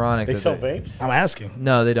 that is ironic. They that sell they- vapes. I'm asking.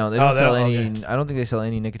 No, they don't. They Oh, don't they sell don't? any. Okay. I don't think they sell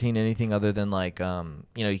any nicotine, anything other than like,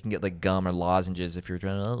 you can get like gum or lozenges if you're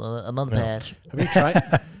trying a month patch. Have you tried?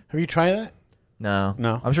 Have you tried that? No,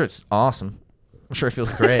 No. I'm sure it's awesome. I'm sure it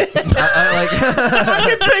feels great. I I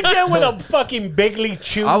can picture it with a fucking bigly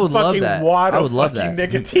chew. would love fucking that. Wad I of would love fucking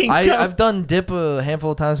that. Nicotine. I've done dip a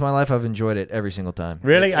handful of times in my life. I've enjoyed it every single time.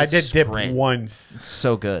 Really, I did It's dip great. once. It's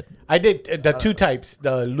so good. I did the two types: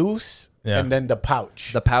 the loose Yeah. and then the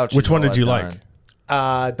pouch. The pouch. which is one all did you I've like?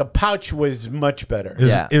 done. The pouch was much better.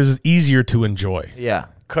 Yeah. It was easier to enjoy. Yeah.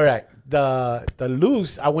 Correct. The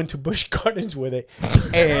loose, I went to Busch Gardens with it,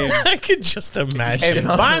 and I could just imagine. and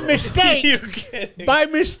by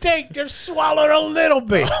mistake, just swallowed a little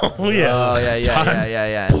bit. Oh yeah. Oh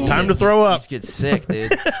yeah. And Time to you throw up. just get sick,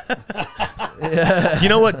 dude. You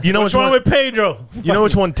know what? You know What's which wrong one? with Pedro? You know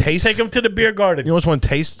which one tastes? Take him to the beer garden. You know which one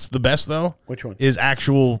tastes the best though? Which one? Is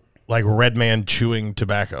actual like Red Man chewing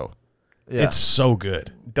tobacco. Yeah. It's so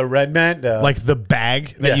good. The red man. Like the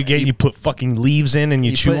bag that Yeah. you get, you put fucking leaves in and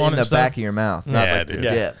you, you chew put it on in it the and stuff. back of your mouth, not Yeah, like the dude.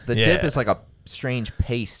 dip. The Yeah. dip is like a strange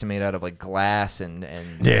paste made out of like glass and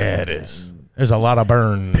Yeah, it is. There's a lot of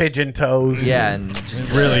burn. pigeon toes. yeah, and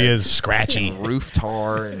just It really is scratchy. roof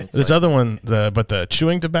tar. And it's This like, other one, the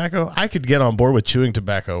chewing tobacco, I could get on board with chewing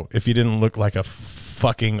tobacco if you didn't look like a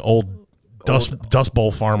fucking old Dust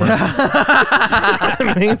Bowl farmer.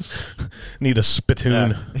 I mean, need a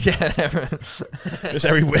spittoon. Yeah. Just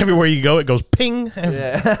everywhere you go, it goes ping.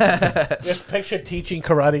 Just picture teaching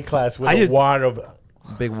karate class with a wad of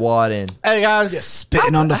big wad in. Hey guys, just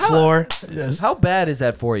spitting on the floor. How bad is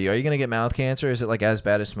that for you? Are you gonna get mouth cancer? Is it like as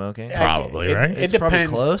bad as smoking? Probably, right? It's it probably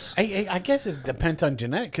depends. close. I guess it depends on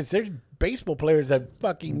genetic because there's baseball players that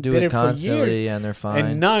fucking Do did it it for constantly, years. and they're fine.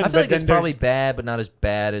 And none, I feel but like it's then probably bad, but not as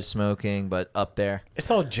bad as smoking, but up there.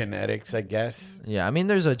 It's all genetics, I guess. Yeah, I mean,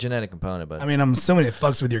 there's a genetic component, but I mean, I'm assuming it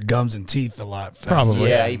fucks with your gums and teeth a lot. faster. Probably.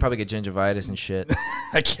 yeah, you probably get gingivitis and shit.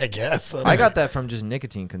 I guess. I got that from just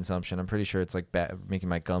nicotine consumption. I'm pretty sure it's like making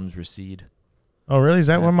my gums recede. Oh, really? Is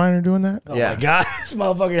that why mine are doing that? Oh Yeah. my god, this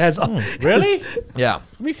motherfucker has. Really? Yeah,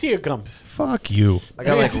 Let me see your gums. Fuck you. I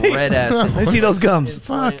got like red ass. I see those gums.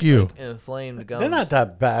 Fuck you. Inflamed gums. They're not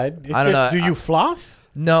that bad. It's I don't just, know. Do you floss?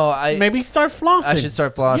 No, I Maybe start flossing. I should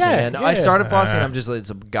start flossing. Yeah, man. I yeah. started flossing. I'm just like, it's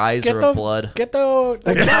a geyser of blood. Get the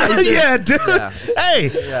Yeah, dude. Yeah.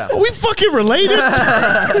 Hey, Yeah. are we fucking related?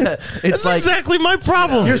 It's That's like exactly my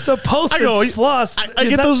problem. You're supposed I to go, floss. I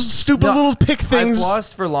get those stupid No, little pick things. I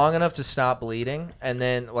flossed for long enough to stop bleeding, and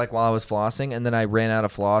then like while I was flossing, and then I ran out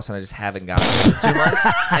of floss, and I just haven't gotten it for 2 months.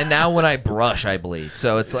 And now when I brush, I bleed.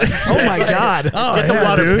 So it's like, Oh my god. Oh, get the yeah,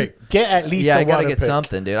 water dude. pick. Get at least yeah, the I gotta water get pick.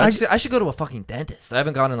 something, dude. I should go to a fucking dentist. I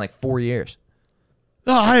haven't gone in like 4 years.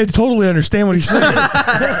 Oh, I totally understand what he's saying.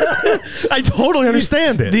 I totally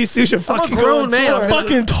understand it. These two should fucking go grown on man. tour. I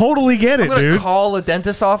fucking totally get I'm it, gonna dude. call a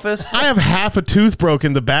dentist office. I have half a tooth broke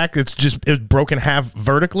in the back. It's broken half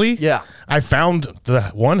vertically. Yeah. I found the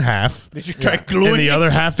one half, Did you try and gluing the it? other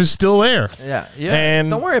half is still there. Yeah, yeah. And-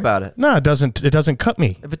 don't worry about it. No, it doesn't. It doesn't cut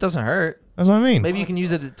me. If it doesn't hurt, That's what I mean. maybe you can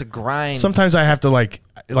use it to grind. Sometimes I have to like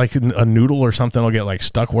a noodle or something will get like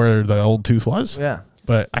stuck where the old tooth was. Yeah.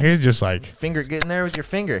 But I could just like Finger, get in there with your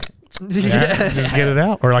finger. just get it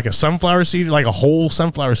out, or like a sunflower seed, like a whole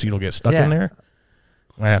sunflower seed will get stuck Yeah. in there.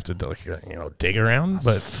 I have to like, dig around,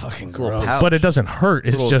 but Fucking It's a little gross. pouch. but it doesn't hurt.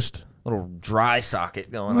 It's Little- just Little dry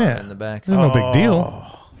socket going yeah, on in the back. There's no big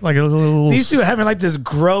deal. Like a little. These two are having like this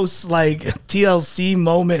gross like TLC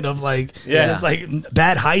moment of like just like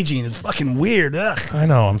bad hygiene. It's fucking weird. Ugh. I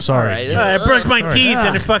know. I'm sorry. All right. I brushed my teeth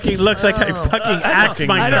and it fucking looks like I fucking axed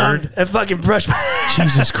my I nerd. don't. I fucking brush my.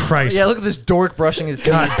 Jesus Christ. Yeah, look at this dork brushing his teeth.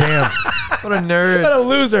 God damn. What a nerd. What a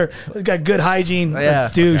loser. He's got good hygiene. Yeah.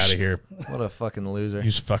 Out Douche. of here. What a fucking loser.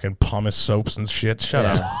 Use fucking pumice soaps and shit. Shut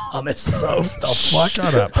Yeah. up. Hummus soaps. The fuck.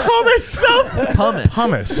 Shut up. Hummus soap. Pumice.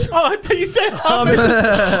 Pumice. Oh, I thought you said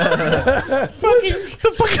hummus. Fucking,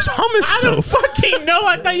 The fuck is hummus I don't soap? fucking know.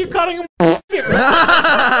 I thought you were calling him.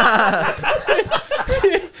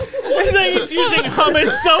 It's like he's using hummus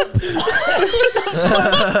soap.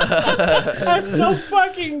 That's so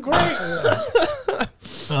fucking great.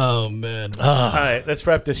 Oh man. All right, let's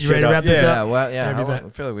wrap this You shit ready to up. wrap this Yeah, up? well, yeah. Everybody- I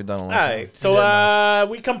feel like we've done a lot. All right, so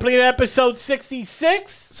we completed episode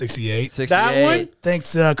 66. 68. 68. That one?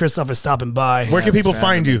 Thanks, Christophe, for stopping by. Where can people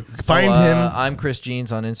find you? Find him I'm Chris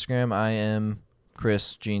Jeans on Instagram. I am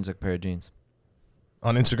Chris Jeans, like a pair of jeans.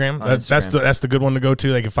 on Instagram. On That's Instagram. the good one to go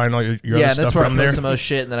to. They can find all your Yeah, other that's stuff where I from post there. the most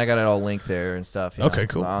shit, and then I got it all linked there and stuff. you Okay, know,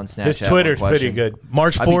 cool. On Snapchat. His Twitter's one pretty question. good.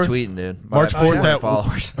 March I be 4th. tweeting, dude. March 4th, that-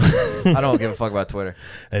 followers. I don't give a fuck about Twitter.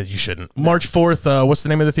 You shouldn't. March 4th. What's the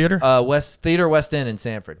name of the theater? West End in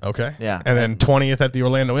Sanford. Okay. Yeah. And then 20th at the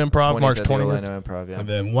Orlando Improv. 20th March at the 20th. Orlando Improv, yeah. And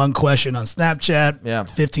then one question on Snapchat. Yeah.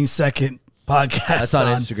 15-second podcast. That's on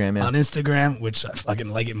Instagram, yeah. On Instagram, which I fucking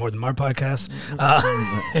like it more than our podcast.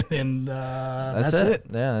 And that's it.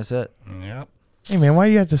 Yeah, that's it. Yep. Hey man, why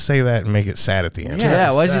do you have to say that and make it sad at the end? Yeah,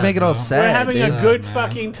 it's why'd you sad, make it all bro. sad? We're having dude? a good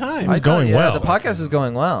fucking time. It's going well. The podcast is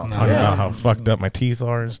going well. Talking about how fucked up my teeth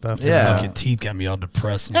are and stuff. Yeah. Fucking teeth got me all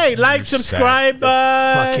depressed. Hey, like, You're sad. subscribe,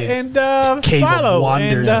 fucking and Cave follow. of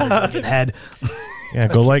Wonders in and, my fucking head. Yeah,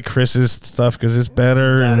 go like Chris's stuff because it's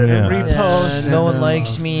better. And, yeah. repost. No one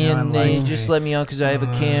likes me, No one and likes they just me. let me on because I have a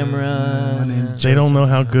camera. They don't know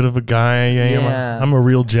how good of a guy I am. Yeah. I'm a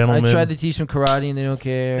real I gentleman. tried to teach them karate, and they don't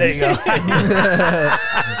care. There you go.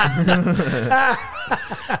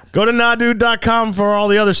 Go to nadude.com for all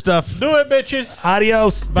the other stuff. Do it, bitches.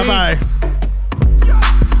 Adios. Bye bye.